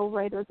that my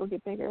co-writers will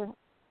get bigger.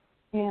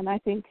 And I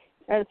think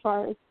as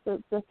far as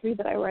the 3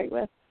 that I write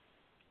with,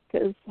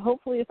 because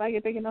hopefully if I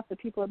get big enough that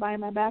people are buying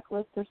my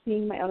backlist, they're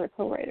seeing my other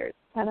co-writers.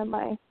 Kind of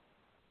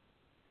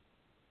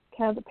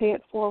the pay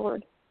it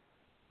forward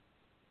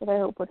that I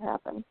hope would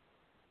happen.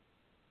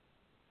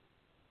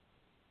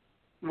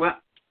 Well,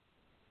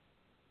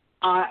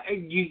 do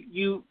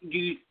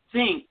you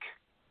think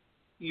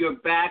your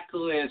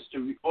backlist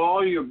of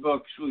all your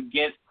books would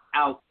get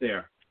out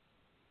there,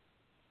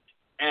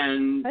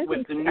 and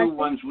with the new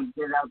ones would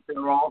get out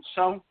there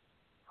also?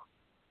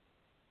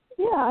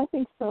 Yeah, I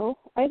think so.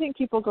 I think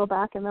people go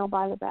back and they'll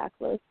buy the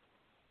backlist.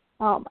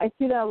 I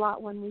see that a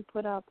lot when we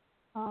put up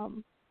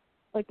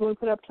Like when we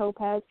put up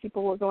Topaz,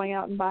 people were going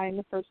out and buying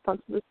the first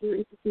parts of the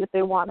series to see if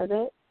they wanted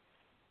it.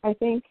 I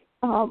think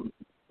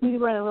we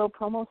ran a little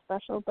promo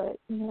special, but,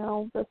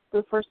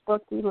 the first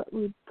book,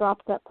 we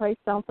dropped that price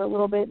down for a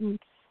little bit, and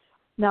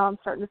now I'm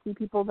starting to see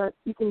people that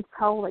you can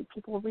tell, like,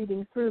 people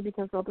reading through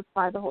because they'll just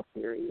buy the whole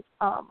series.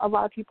 A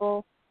lot of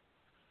people,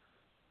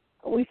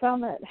 we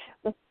found that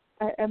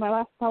at my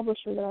last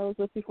publisher that I was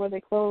with before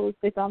they closed,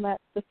 they found that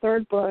the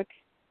third book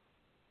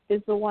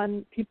is the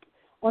one,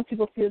 once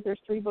people see that there's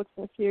 3 books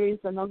in a series,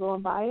 then they'll go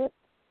and buy it.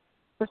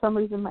 For some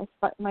reason, my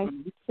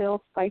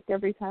sales spiked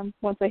every time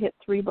once I hit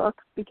 3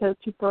 books because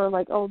people are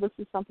like, oh, this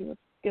is something that's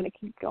going to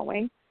keep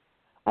going,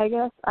 I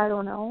guess. I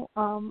don't know.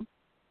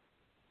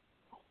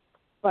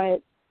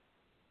 But,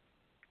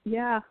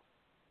 yeah,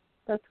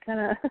 that's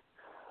kind of,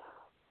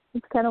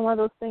 it's kind of one of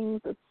those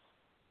things that's,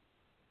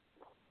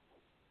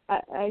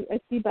 I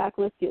see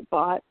backlists get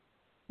bought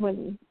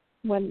when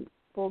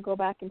we'll go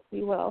back and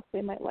see what else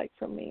they might like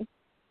from me.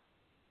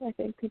 I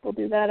think people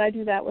do that. I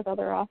do that with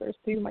other authors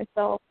too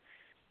myself.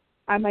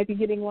 I might be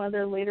getting one of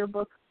their later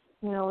books,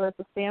 that's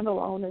a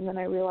standalone, and then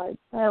I realize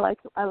I like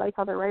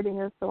how their writing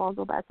is, so I'll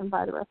go back and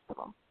buy the rest of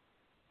them.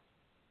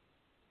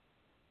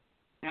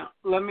 Now,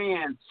 let me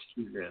ask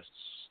you this,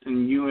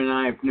 and you and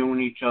I have known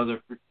each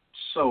other for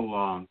so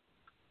long.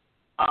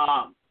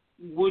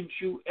 Would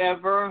you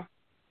ever,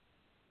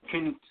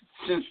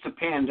 since the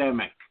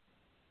pandemic,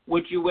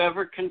 would you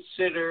ever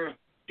consider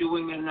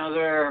doing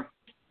another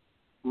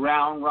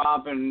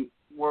round-robin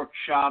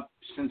workshop,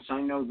 since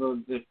I know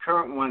the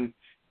current one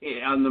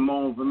on the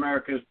Mall of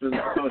America has been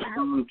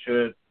postponed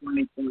to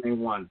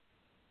 2021?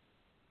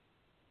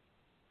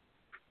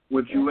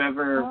 Would you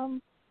ever,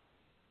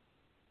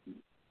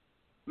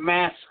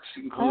 masks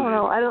included?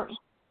 I don't know.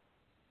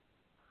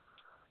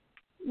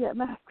 Yeah,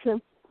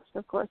 masks,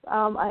 of course.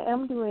 I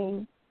am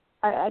doing,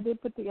 I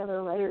did put together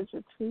a writer's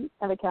retreat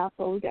at a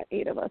castle. We got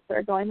 8 of us that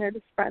are going there,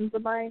 just friends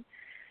of mine.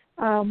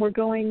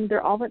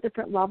 They're all at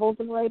different levels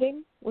of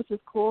writing, which is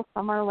cool.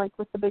 Some are like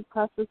with the big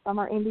presses, some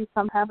are indie,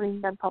 some haven't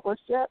even been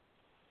published yet.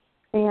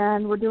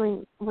 And we're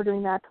doing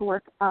that to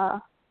work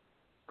for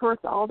us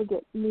all to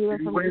get new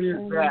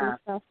information and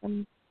stuff.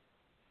 And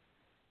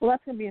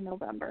that's gonna be in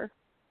November.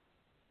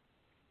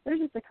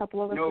 There's just a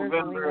couple of us that are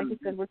going. Like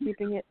I said, we're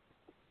keeping it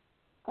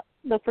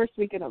the first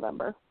week of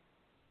November.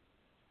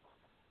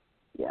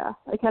 Yeah,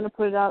 I kind of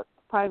put it out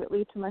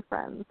privately to my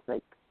friends,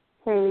 like,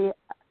 hey,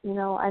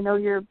 I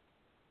know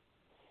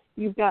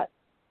you've got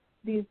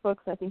these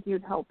books, I think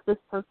you'd help this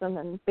person,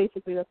 and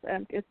basically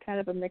it's kind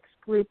of a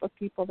mixed group of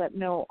people that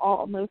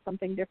all know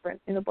something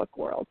different in the book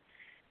world.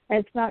 And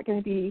it's not going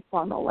to be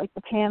formal like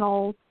the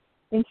panels.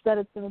 Instead,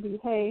 it's going to be,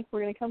 hey,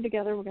 we're going to come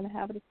together, we're going to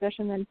have a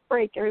discussion, then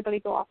break, everybody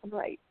go off and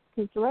write,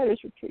 because it's a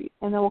writer's retreat.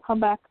 And then we'll come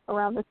back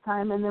around this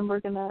time, and then we're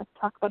going to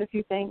talk about a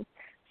few things,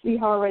 see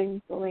how our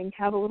writing's going,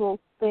 have a little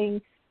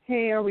thing,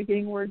 hey, are we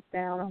getting words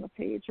down on the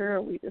page, or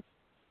are we just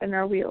spinning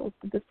our wheels?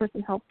 Did this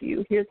person help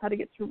you? Here's how to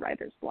get through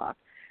writer's block.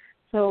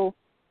 So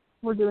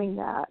we're doing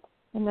that,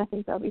 and I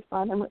think that'll be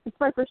fun. And it's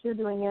my first year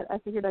doing it. I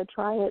figured I'd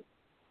try it.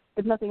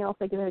 If nothing else,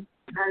 I get a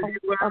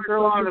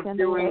girls'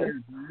 weekend away.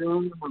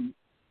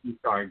 I'm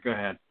sorry, go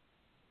ahead.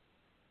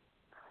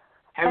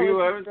 Have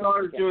you ever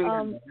thought of doing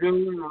a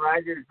Zoom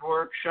writer's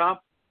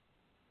workshop?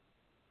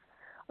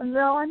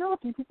 No, I know a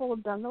few people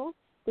have done those.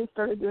 They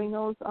started doing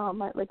those,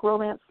 like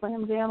Romance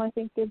Slam Jam, I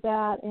think, did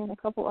that, and a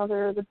couple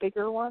other, the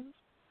bigger ones.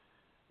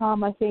 I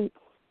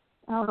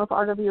don't know if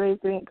RWA is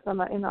doing it because I'm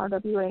not in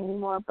RWA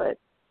anymore, but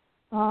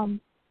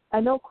I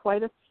know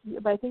quite a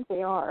few, but I think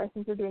they are. I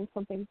think they're doing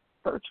something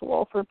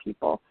virtual for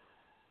people.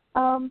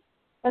 And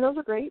those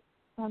are great.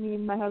 I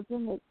mean, my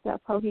husband,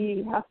 that's how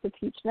he has to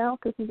teach now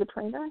because he's a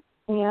trainer,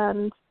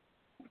 and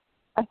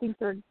I think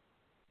they're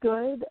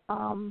good.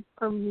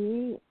 For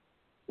me,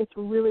 it's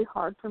really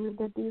hard for me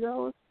to do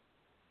those.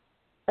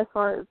 As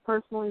far as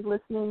personally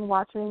listening,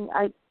 watching,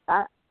 I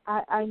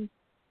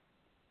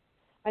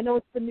know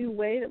it's the new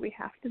way that we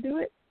have to do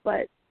it,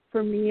 but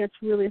for me,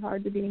 it's really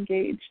hard to be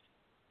engaged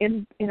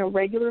in a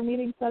regular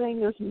meeting setting.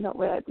 There's no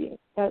way I'd be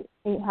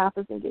half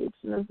as engaged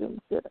in a Zoom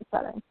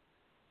setting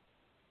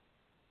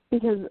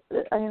because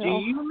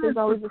there's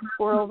always a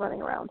squirrel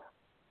running around.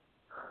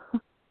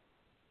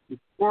 The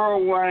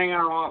squirrel running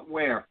around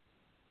where?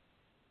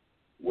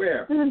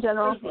 Where? Just in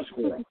general.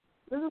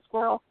 There's a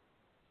squirrel.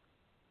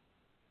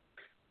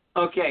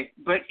 Okay,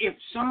 but if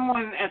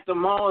someone at the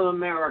Mall of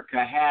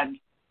America had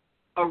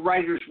a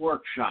writer's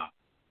workshop,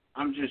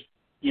 I'm just,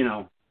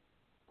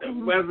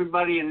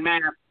 everybody in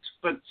masks,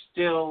 but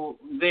still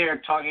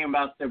there talking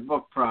about their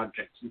book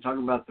projects and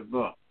talking about their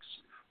books,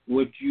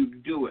 would you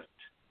do it?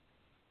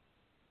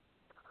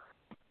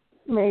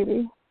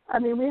 Maybe. I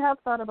mean, we have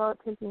thought about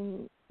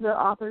taking the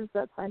authors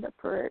that signed up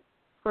for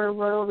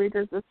Royal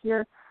Readers this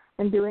year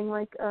and doing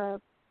like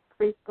a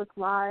Facebook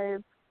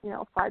Live,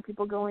 5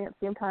 people going at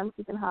the same time so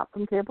you can hop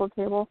from table to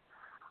table.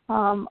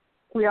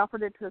 We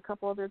offered it to a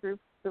couple other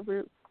groups that we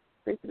were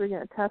basically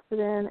going to test it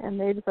in, and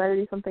they decided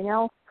to do something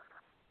else.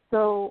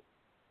 So,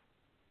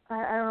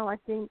 I don't know, I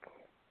think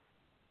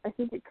I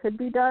think it could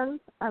be done.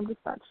 I'm just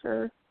not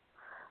sure.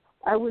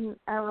 I don't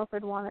know if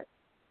I'd want it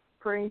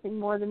for anything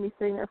more than me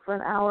sitting there for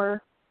an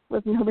hour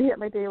with nobody at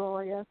my table,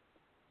 I guess.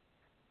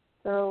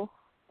 So,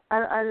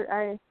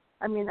 I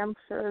mean, I'm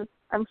sure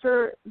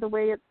the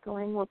way it's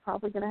going, we're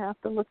probably going to have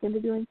to look into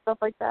doing stuff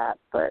like that,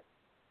 but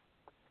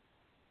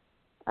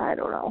I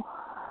don't know.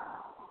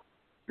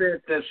 Put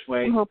it this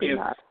way. I'm hoping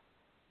not.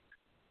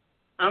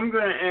 I'm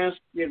going to ask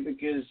you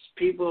because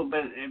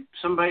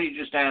somebody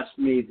just asked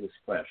me this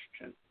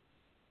question.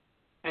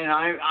 And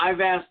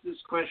I've asked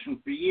this question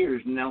for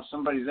years, and now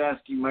somebody's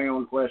asking my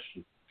own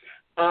question.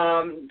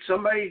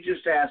 Somebody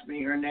just asked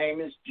me, her name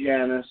is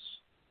Janice,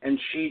 and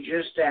she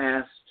just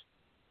asked,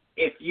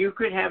 if you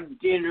could have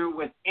dinner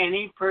with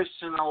any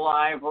person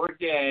alive or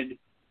dead,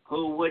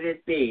 who would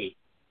it be?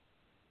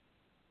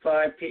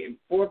 4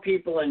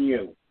 people and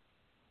you.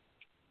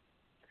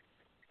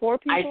 4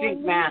 people. I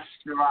think masks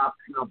are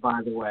optional,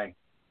 by the way.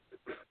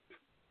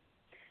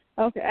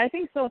 Okay, I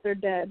think so. If they're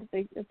dead,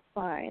 it's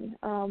fine.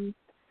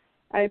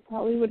 I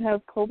probably would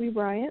have Kobe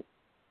Bryant.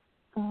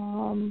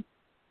 I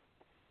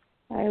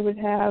would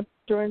have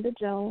Dorinda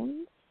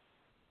Jones,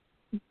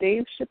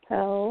 Dave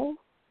Chappelle,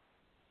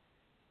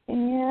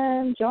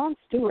 and Jon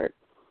Stewart.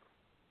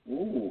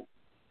 Ooh.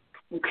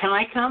 Can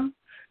I come?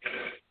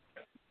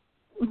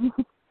 You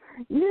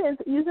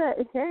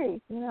said, hey,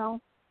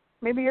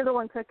 maybe you're the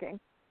one cooking.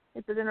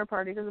 It's a dinner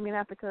party. Doesn't mean I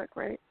have to cook,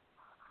 right?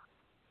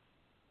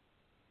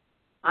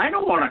 I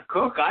don't want to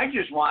cook. I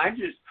just want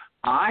to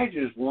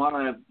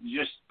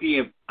just be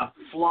a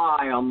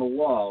fly on the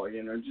wall,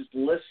 just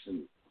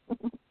listen.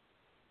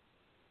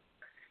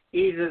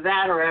 Either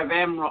that or have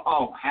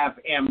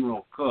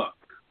Emerald cook.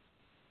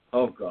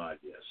 Oh, God,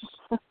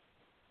 yes.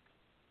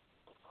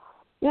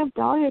 You have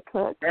Dahlia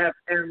cook. Have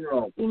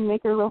Emerald. You can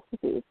make her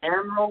recipes.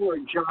 Emerald or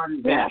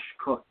John Besh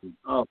cooking.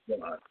 Oh,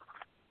 God.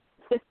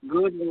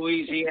 Good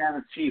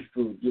Louisiana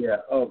seafood. Yeah.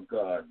 Oh,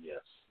 God,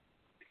 yes.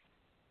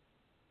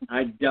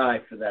 I'd die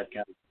for that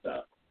kind of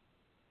stuff.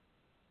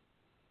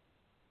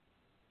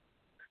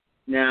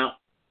 Now,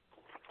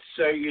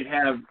 so you'd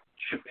have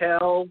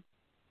Chappelle.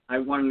 I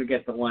wanted to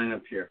get the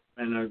lineup here,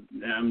 and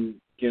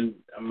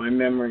my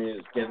memory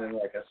is getting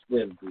like a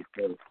sieve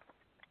because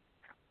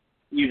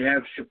you'd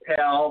have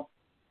Chappelle.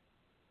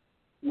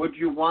 Would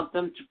you want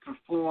them to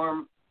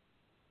perform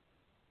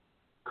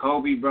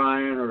Kobe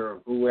Bryant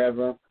or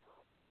whoever?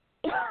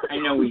 I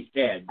know he's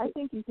dead. I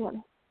think you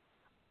can.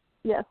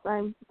 Yes,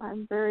 I'm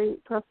very,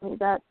 trust me,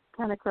 that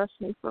kind of crushed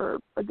me for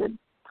a good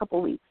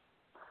couple weeks.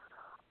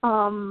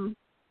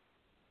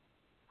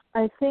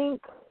 I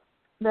think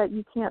that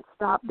you can't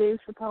stop Dave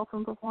Chappelle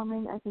from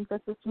performing. I think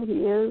that's just who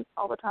he is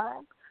all the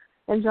time.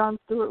 And Jon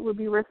Stewart would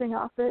be riffing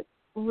off it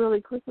really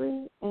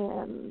quickly.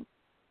 And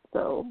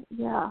so,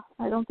 yeah,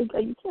 I don't think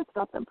you can't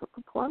stop them from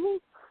performing.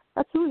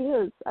 That's who he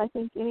is. I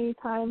think any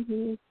time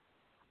he's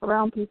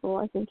around people,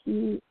 I think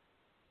he's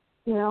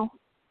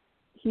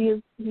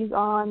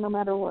on no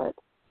matter what.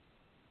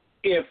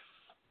 If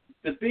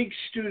the big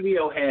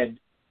studio head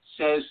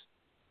says,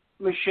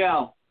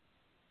 Michelle,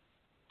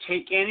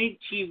 take any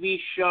TV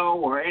show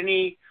or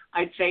any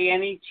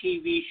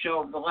TV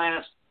show of the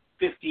last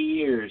 50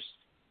 years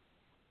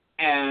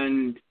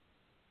and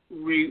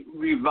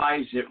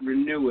revise it,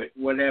 renew it,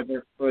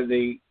 whatever, for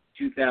the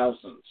 2000s,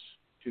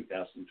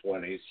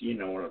 2020s, you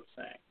know what I'm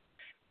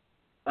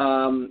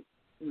saying.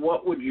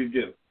 What would you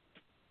do?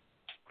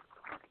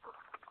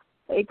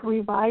 Like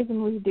revise and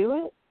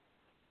redo it?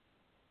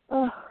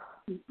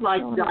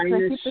 Like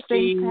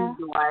Dynasty,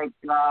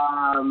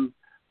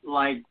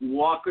 like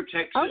Walker,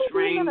 Texas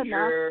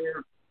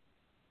Ranger.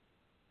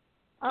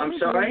 I'm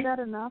sorry? Is that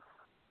enough?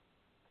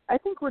 I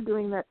think we're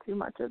doing that too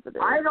much as it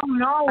is. I don't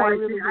know. I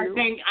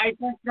think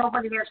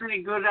nobody has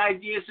any good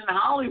ideas in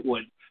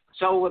Hollywood,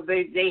 so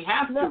they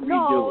have to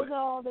redo it.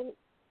 No,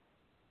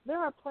 there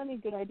are plenty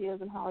of good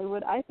ideas in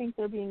Hollywood. I think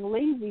they're being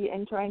lazy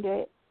and trying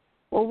to.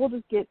 Well, we'll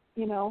just get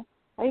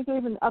I think they're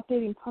even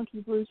updating Punky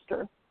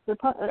Brewster. They're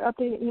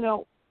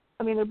updating.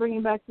 They're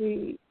bringing back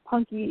the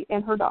Punky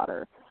and her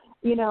daughter.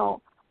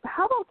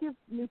 How about give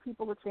new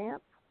people a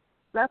chance?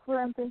 That's what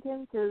I'm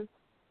thinking, because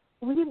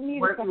we didn't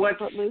need a second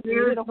Footloose. We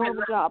did a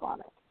horrible job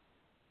on it.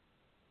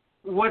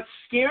 What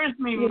scares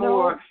me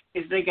more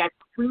is they got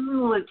Queen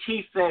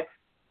Latifah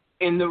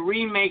in the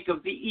remake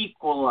of The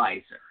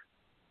Equalizer.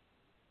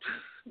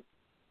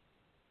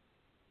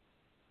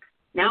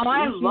 Now,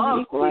 I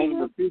love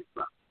Queen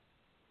Latifah.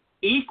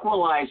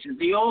 Equalizer,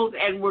 the old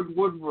Edward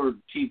Woodward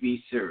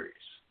TV series.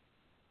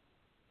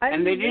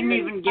 And they didn't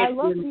even get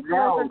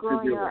Denzel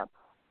to do it.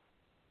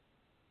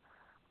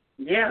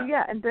 Yeah.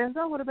 Yeah, and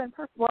Denzel would have been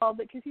perfect. Well,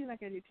 because he's not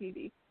going to do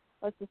TV.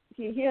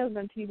 He hasn't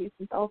done TV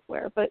since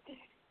Elsewhere, but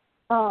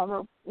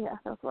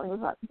that's what he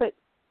was on. But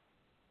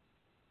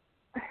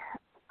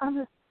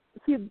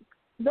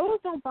those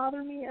don't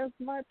bother me as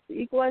much. The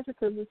Equalizer,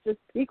 because it's just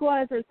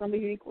Equalizer is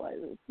somebody who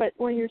equalizes. But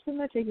when you're sitting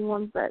there taking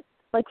ones that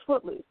like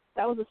Footloose,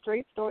 that was a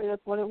straight story.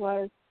 That's what it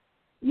was.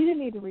 You didn't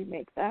need to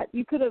remake that.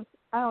 You could have,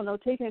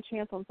 taken a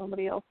chance on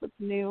somebody else that's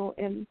new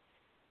and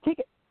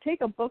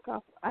take a book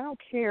off. I don't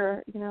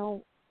care,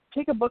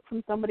 take a book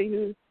from somebody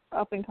who's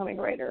up and coming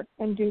writer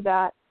and do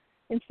that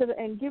and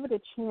give it a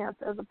chance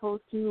as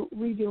opposed to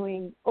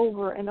redoing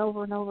over and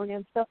over and over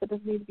again stuff that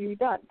doesn't need to be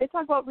redone. They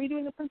talk about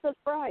redoing The Princess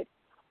Bride.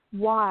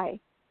 Why?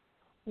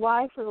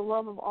 Why, for the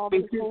love of all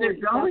because they're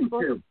going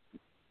to.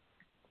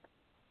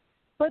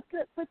 But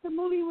the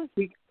movie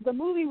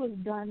was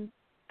done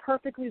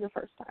perfectly the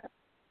first time.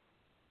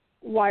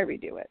 Why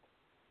redo it?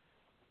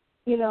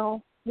 You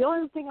know, the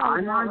only thing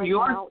I'm on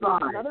your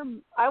side.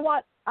 I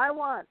want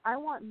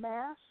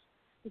MASH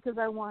because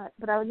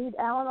but I would need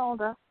Alan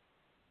Alda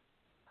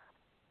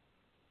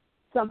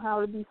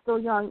somehow to be still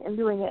young and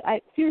doing it.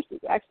 Seriously,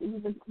 actually,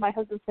 even my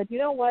husband said, you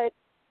know what?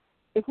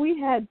 If we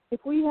had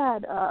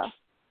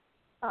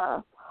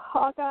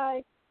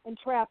Hawkeye and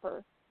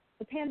Trapper,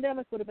 the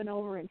pandemic would have been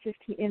over in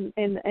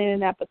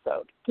an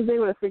episode because they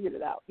would have figured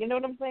it out. You know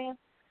what I'm saying?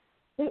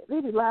 They'd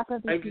be laughing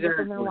at these people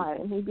in their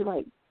line, and he'd be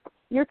like,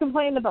 "You're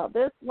complaining about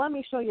this? Let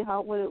me show you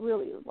what it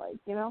really is like."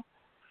 You know.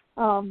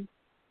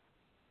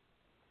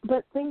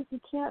 But things you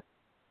can't.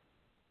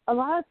 A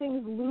lot of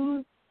things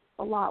lose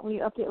a lot when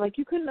you update. Like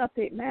you couldn't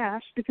update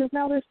MASH because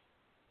now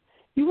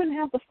you wouldn't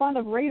have the fun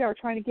of Radar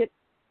trying to get,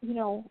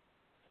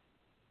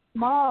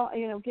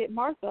 get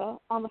Martha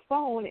on the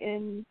phone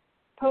in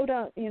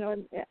Poda,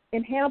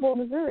 in Hannibal,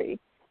 Missouri,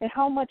 and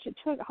how much it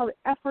took, how the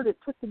effort it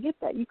took to get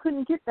that. You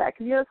couldn't get that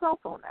because you have a cell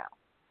phone now.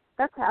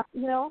 That's half,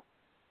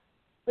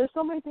 There's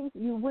so many things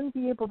that you wouldn't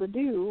be able to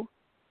do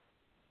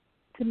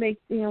to make,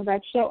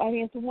 that show. I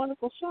mean, it's a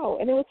wonderful show,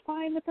 and it was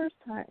fine the first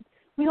time.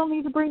 We don't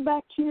need to bring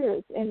back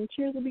Cheers, and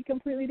Cheers would be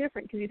completely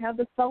different because you'd have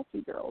the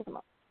selfie girls.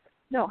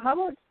 No, how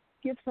about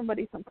give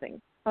somebody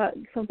something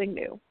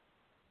new,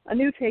 a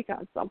new take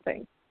on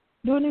something.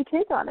 Do a new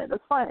take on it.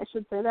 That's fine. I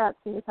should say that,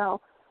 seeing as how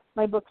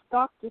my book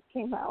Stock just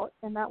came out,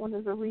 and that one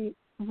is a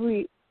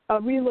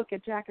relook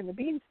at Jack and the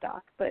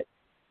Beanstalk, but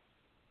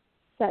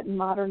set in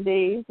modern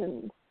days,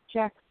 and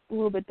Jack's a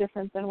little bit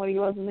different than what he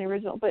was in the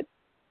original. But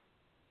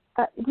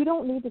we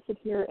don't need to sit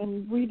here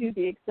and redo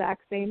the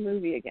exact same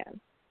movie again.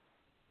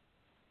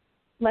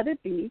 Let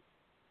it be.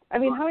 I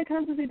mean, how many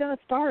times has he done A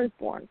Star Is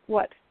Born?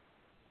 What?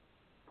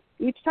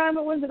 Each time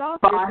it wins an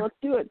Oscar, so let's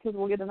do it because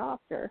we'll get an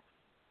Oscar.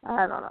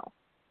 I don't know.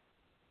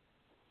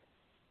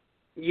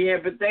 Yeah,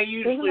 but they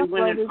usually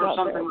win it for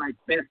something like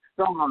best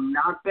song,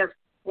 not best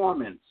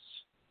performance.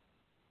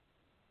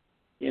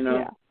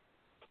 Yeah.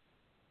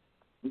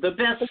 The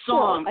best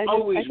song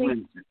always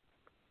wins it.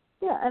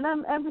 Yeah, and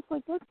I'm just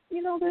like, look,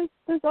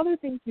 there's other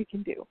things we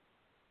can do.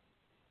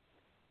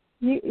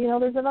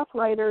 There's enough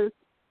writers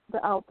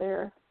out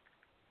there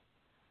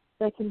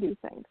that can do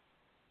things.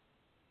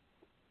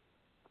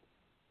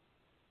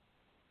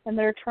 And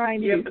they're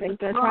trying to do things.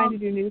 They're trying to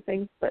do new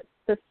things, but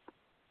the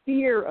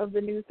fear of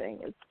the new thing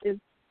is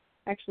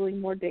actually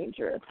more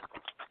dangerous.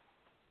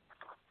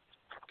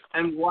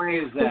 And why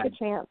is that? Take a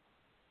chance.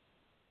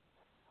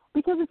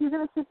 Because if you're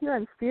going to sit here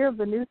in fear of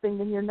the new thing,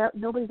 then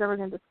nobody's ever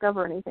going to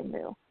discover anything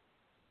new.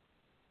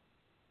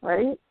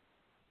 Right?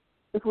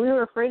 If we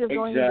were afraid of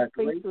going into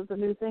space with a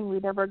new thing,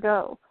 we'd never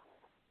go.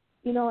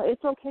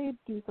 It's okay to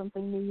do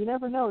something new. You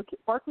never know.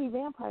 Barkley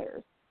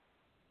Vampires.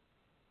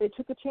 They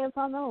took a chance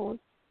on those.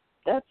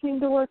 That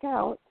seemed to work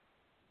out.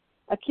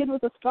 A kid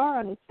with a scar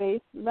on his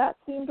face, that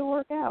seemed to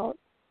work out.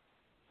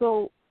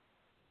 So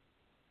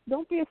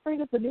don't be afraid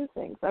of the new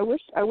things. I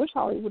wish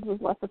Hollywood was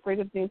less afraid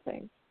of new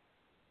things.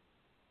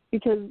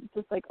 Because it's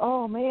just like,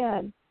 oh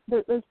man,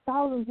 there's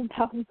thousands and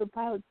thousands of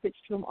pilots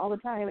pitched to them all the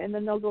time, and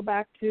then they'll go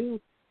back to,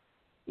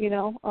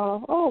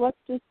 let's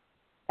just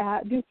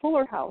do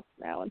Fuller House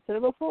now instead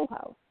of a Full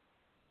House.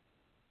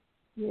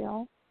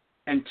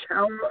 And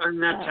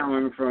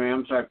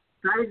I'm sorry,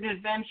 Private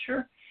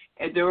Adventure,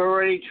 and they're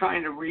already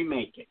trying to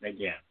remake it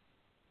again.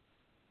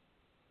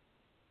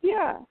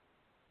 Yeah.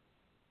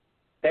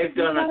 They've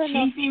done a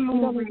TV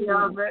movie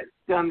of it,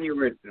 done the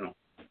original.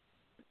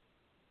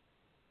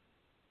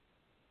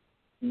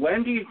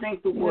 When do you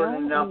think the word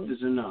enough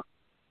is enough?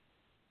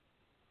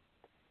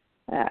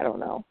 I don't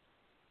know.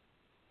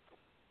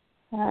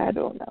 I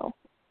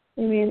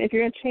mean, if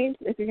you're gonna change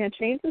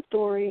the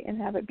story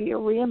and have it be a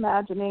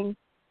reimagining,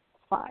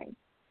 fine.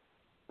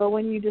 But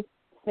when you just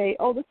say,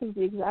 "Oh, this is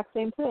the exact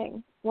same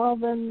thing," well,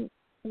 then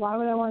why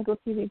would I want to go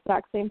see the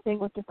exact same thing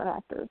with different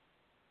actors?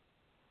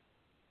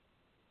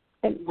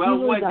 And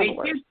what they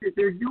did,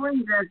 they're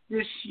doing that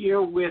this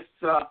year with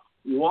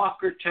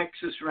Walker,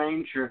 Texas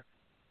Ranger.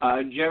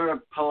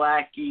 Jared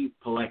Padalecki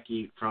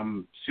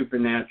from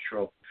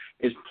Supernatural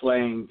is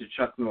playing the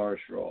Chuck Norris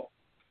role.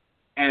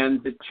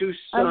 And the two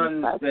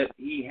sons that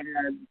he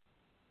had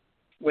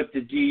with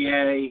the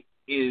DA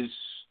is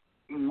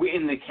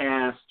in the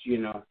cast,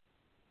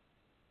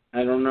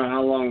 I don't know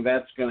how long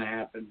that's going to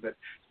happen, but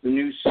the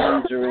new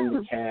sons are in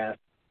the cast.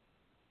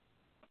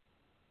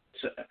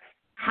 So,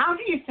 how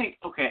do you think,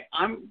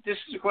 this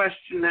is a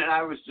question that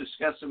I was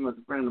discussing with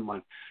a friend of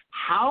mine.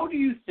 How do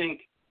you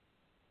think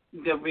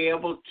they'll be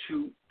able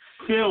to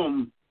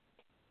film,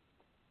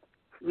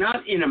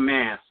 not in a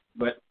mask,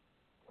 but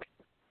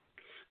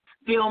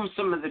film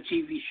some of the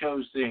TV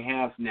shows they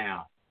have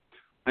now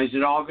Is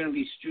it all going to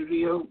be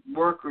studio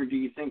work, or do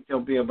you think they'll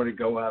be able to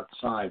go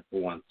outside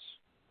for once?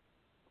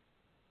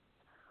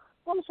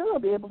 Well, I'm sure they'll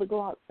be able to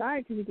go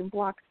outside because you can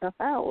block stuff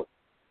out.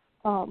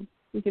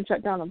 You can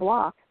shut down a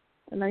block,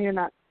 and then you're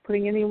not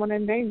putting anyone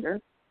in danger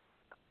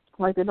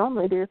like they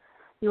normally do.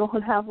 You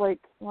won't have,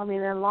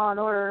 in Law and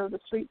Order, the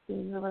street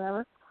scenes or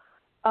whatever.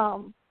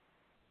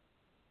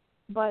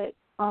 But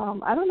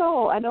I don't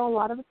know. I know a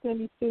lot of it's going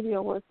to be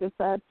studio work, they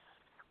said,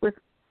 with,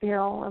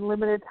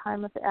 unlimited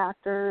time with the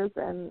actors,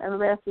 and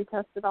everybody has to be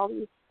tested all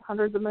these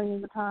hundreds of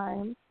millions of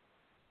times.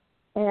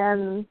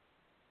 And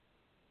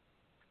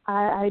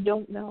I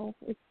don't know.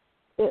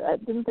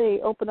 Didn't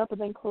they open up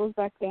and then close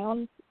back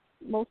down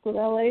most of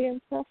LA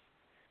and stuff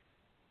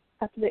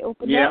after they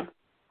opened up?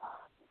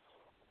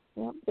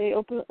 Yeah, they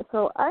opened.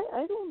 So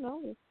I don't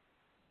know.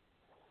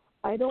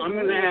 I'm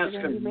going to ask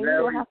a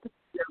very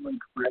silly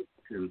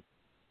question.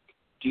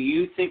 Do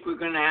you think we're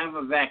going to have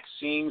a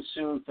vaccine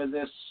soon for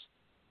this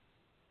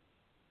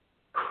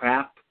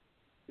crap?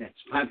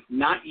 That's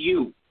not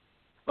you,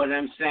 but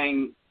I'm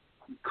saying,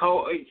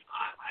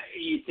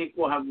 you think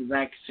we'll have a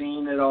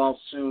vaccine at all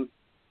soon?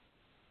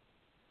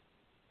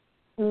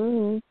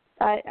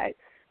 I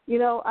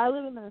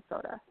live in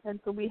Minnesota, and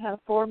so we have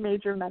 4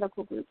 major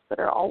medical groups that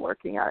are all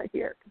working out of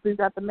here. We've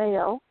got the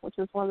Mayo, which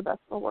is one of the best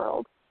in the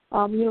world.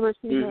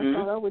 University of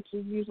Minnesota, which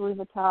is usually in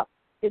the top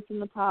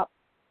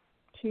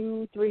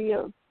 2-3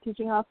 of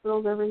teaching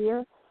hospitals every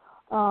year.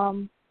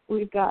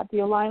 We've got the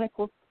Alina.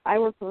 I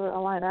work for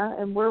Alina,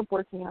 and we're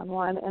working on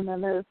one. And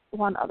then there's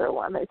one other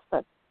one. I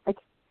can't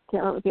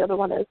remember what the other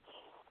one is.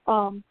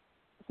 So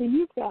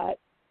you've got,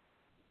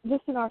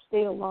 just in our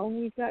state alone,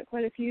 we've got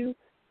quite a few.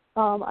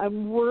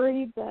 I'm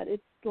worried that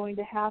it's going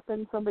to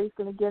happen. Somebody's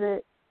going to get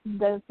it.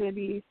 Then it's going to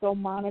be so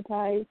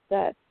monetized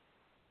that,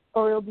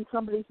 or it'll be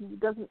somebody who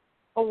doesn't,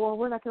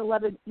 we're not going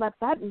to let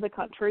that in the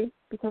country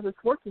because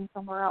it's working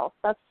somewhere else.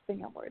 That's the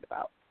thing I'm worried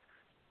about.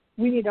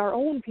 We need our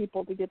own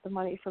people to get the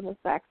money from this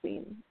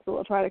vaccine, so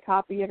we'll try to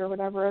copy it or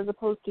whatever, as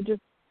opposed to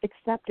just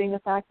accepting the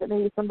fact that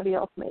maybe somebody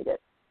else made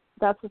it.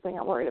 That's the thing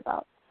I'm worried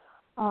about.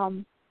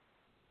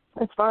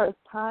 As far as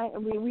time,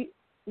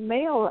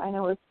 Mayo, I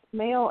know it's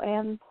Mayo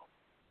and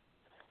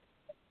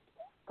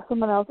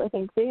someone else, I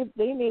think, they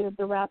made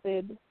the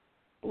rapid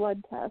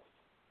blood test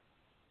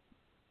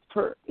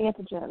for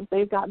antigens.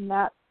 They've gotten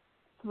that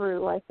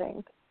through, I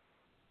think.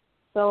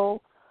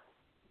 So,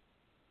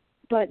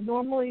 but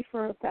normally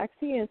for a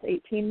vaccine it's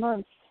 18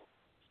 months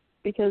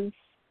because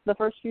the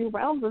first few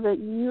rounds of it,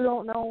 you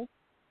don't know.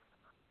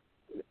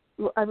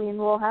 I mean,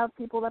 we'll have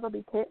people that'll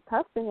be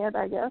testing it,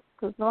 I guess,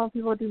 because normal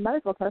people who do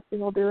medical testing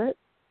will do it.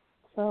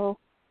 So,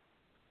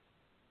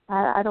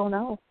 I don't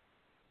know.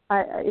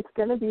 I'm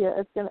scared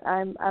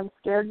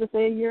to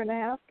say a year and a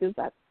half because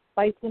that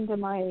bites into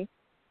my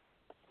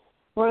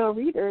royal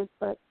readers,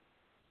 but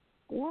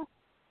yeah.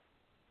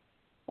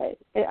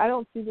 I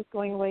don't see this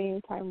going away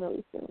anytime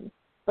really soon.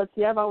 But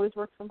see, I've always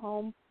worked from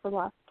home for the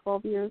last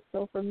 12 years,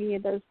 so for me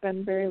there's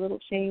been very little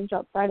change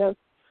outside of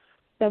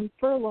them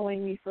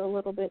furloughing me for a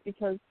little bit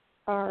because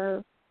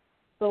are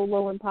so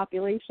low in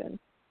population,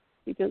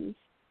 because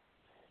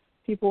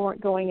people weren't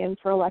going in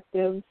for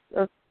electives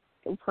or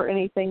for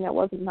anything that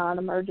wasn't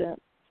non-emergent.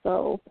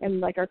 So,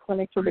 and our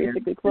clinics were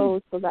basically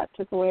closed, so that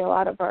took away a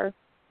lot of our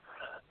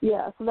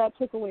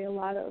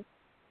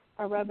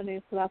revenue,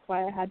 so that's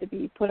why I had to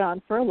be put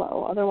on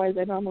furlough. Otherwise,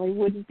 I normally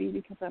wouldn't be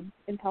because I'm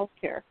in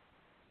healthcare.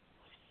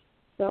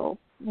 So,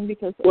 and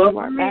because let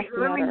me ask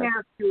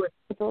you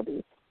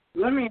facilities.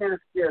 Let me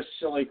ask you a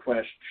silly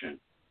question.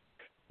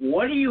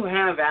 What do you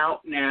have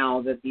out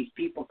now that these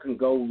people can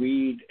go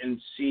read and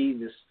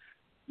see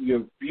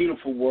your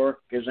beautiful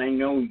work? Because I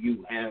know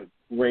you have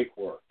great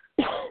work.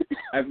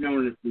 I've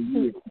known it for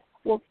years.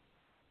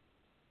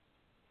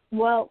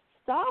 Well,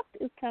 stock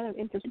is kind of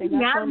interesting. That's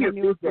now one of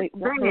my newest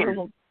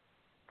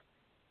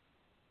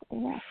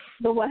Yeah.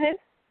 The what?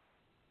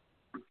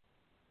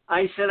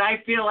 I said,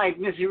 I feel like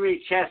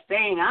Misery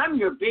Chastain. I'm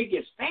your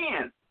biggest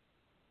fan.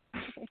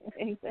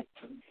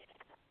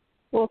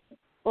 Well,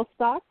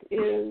 stock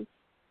is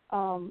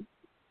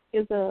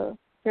a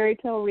fairy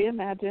tale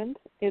reimagined.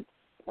 It's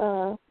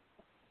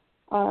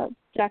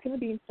Jack and the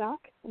Beanstalk.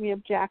 We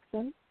have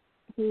Jackson,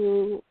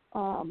 who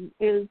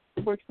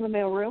works in the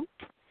mailroom,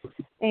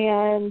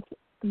 and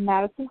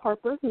Madison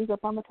Harper, who's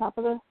up on the top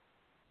in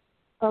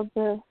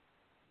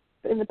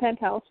the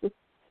penthouse with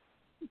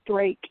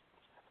Drake,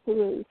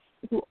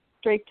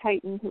 Drake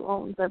Titan, who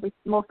owns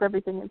most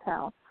everything in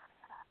town.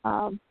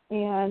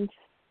 And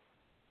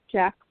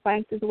Jack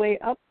finds his way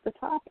up the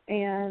top,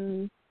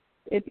 and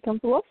it becomes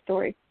a love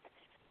story.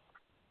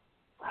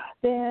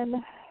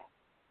 Then,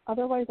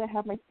 otherwise, I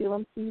have my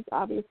Steel MCs,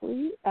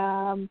 obviously.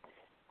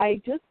 I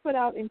just put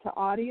out into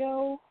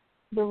audio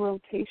The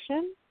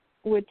Rotation,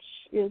 which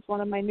is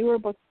one of my newer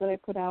books that I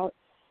put out.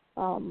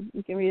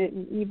 You can read it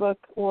in ebook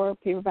or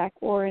paperback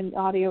or in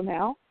audio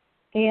now.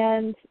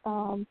 And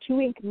 2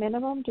 Ink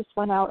Minimum just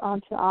went out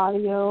onto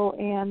audio,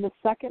 and the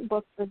second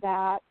book for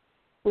that,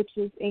 which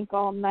is Ink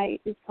All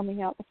Night, is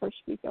coming out the first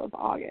week of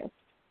August.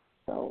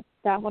 So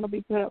that one will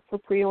be put up for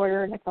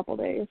pre-order in a couple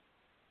days.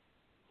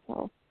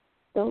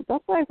 So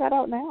that's what I've got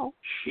out now.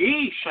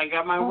 Sheesh, I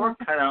got my work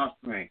cut out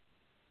for me.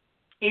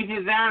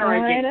 Either that or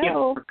I get gifts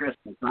for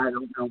Christmas. I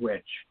don't know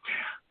which.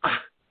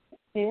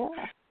 Yeah.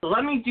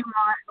 Let me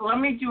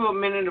do a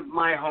minute of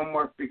my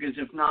homework, because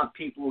if not,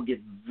 people will get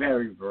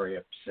very, very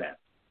upset.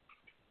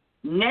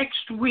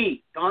 Next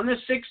week, on the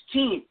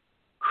 16th,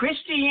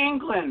 Christy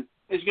England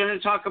is going to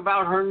talk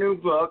about her new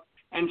book,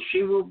 and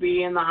she will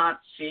be in the hot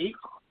seat.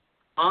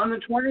 On the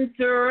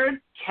 23rd,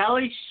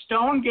 Kelly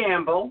Stone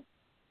Gamble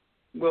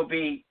will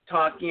be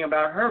talking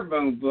about her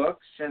new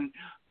books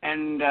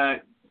and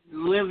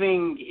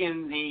living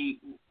in the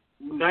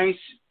nice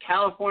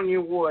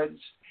California woods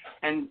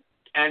and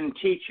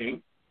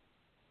teaching.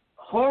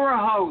 Horror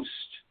host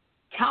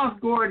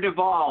Count Gore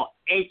Duvall,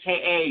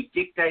 a.k.a.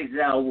 Dick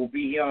Dizelle, will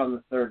be here on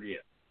the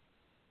 30th.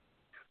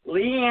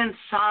 Leanne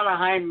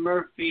Soderheim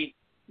Murphy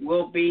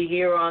will be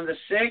here on the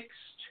 6th.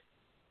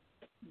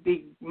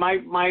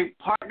 My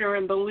partner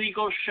in the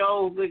legal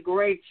show, the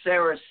great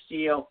Sarah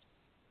Steele,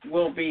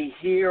 will be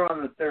here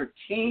on the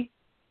 13th.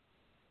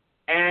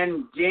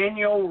 And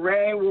Daniel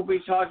Ray will be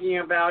talking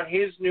about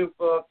his new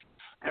book,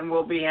 and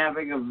we'll be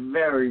having a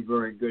very,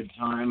 very good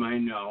time, I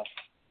know.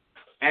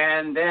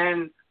 And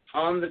then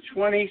on the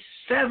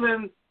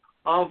 27th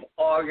of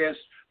August,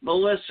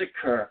 Melissa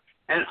Kerr.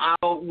 And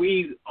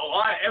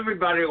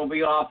everybody will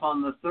be off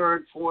on the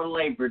 3rd for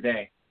Labor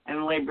Day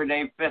and Labor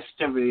Day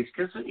festivities,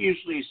 because it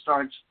usually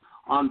starts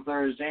on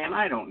Thursday, and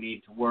I don't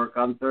need to work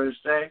on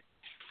Thursday.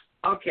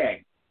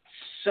 Okay,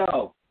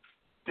 so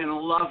it's been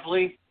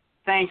lovely.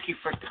 Thank you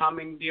for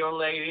coming, dear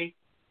lady.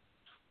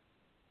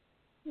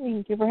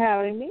 Thank you for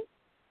having me.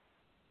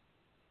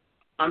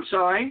 I'm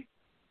sorry?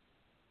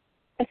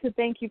 I said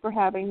thank you for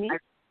having me.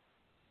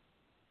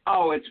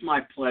 Oh, it's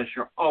my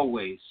pleasure,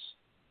 always.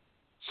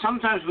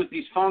 Sometimes with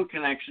these phone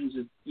connections,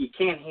 you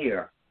can't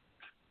hear.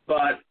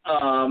 But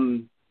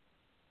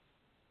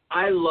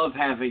I love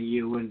having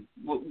you, and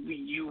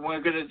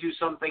we're going to do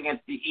something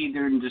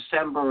either in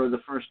December or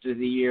the first of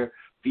the year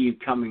for you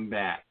coming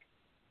back.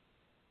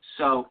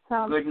 So,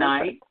 good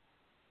night.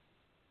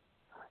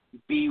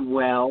 Be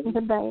well.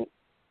 Good night.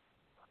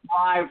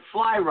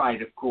 Fly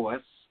right, of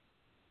course.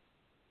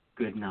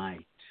 Good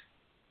night.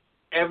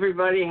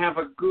 Everybody have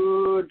a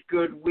good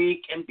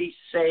week, and be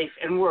safe,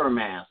 and wear a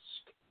mask.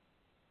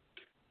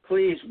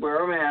 Please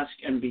wear a mask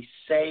and be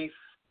safe,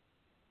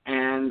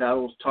 and I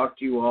will talk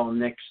to you all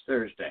next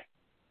Thursday.